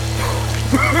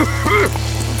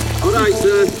 All right,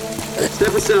 sir.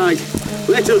 Step aside.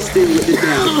 Let us deal with it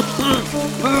now.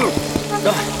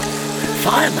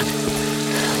 Fireman,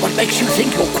 what makes you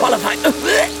think you're qualified?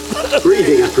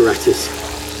 Breathing apparatus.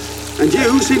 And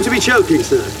you seem to be choking,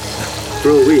 sir. For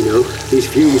all we know, these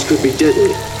fumes could be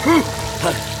deadly.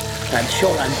 I'm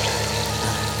sure I'm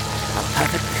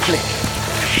perfectly clear.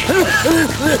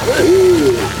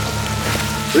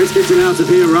 Let's get him out of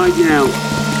here right now.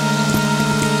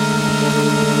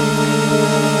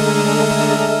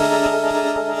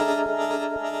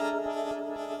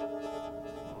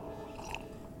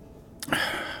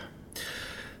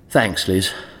 Thanks,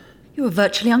 Liz. You were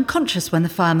virtually unconscious when the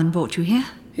fireman brought you here.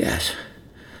 Yes.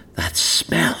 That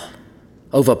smell.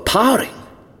 Overpowering.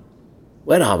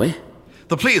 Where are we?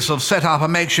 The police have set up a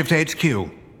makeshift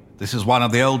HQ. This is one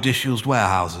of the old disused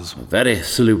warehouses. Very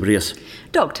salubrious.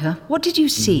 Doctor, what did you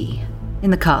see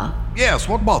in the car? Yes,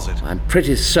 what was it? I'm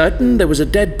pretty certain there was a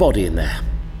dead body in there.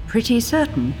 Pretty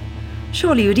certain?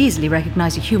 Surely you'd easily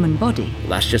recognize a human body. Well,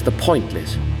 that's just the point,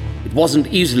 Liz. It wasn't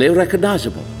easily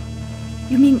recognizable.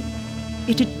 You mean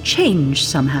it had changed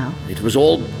somehow? It was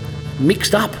all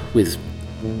mixed up with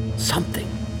something.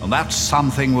 And that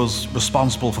something was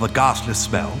responsible for the ghastly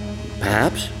smell?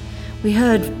 Perhaps. We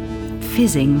heard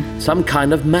fizzing. Some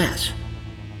kind of mass.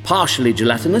 Partially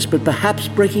gelatinous, but perhaps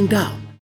breaking down.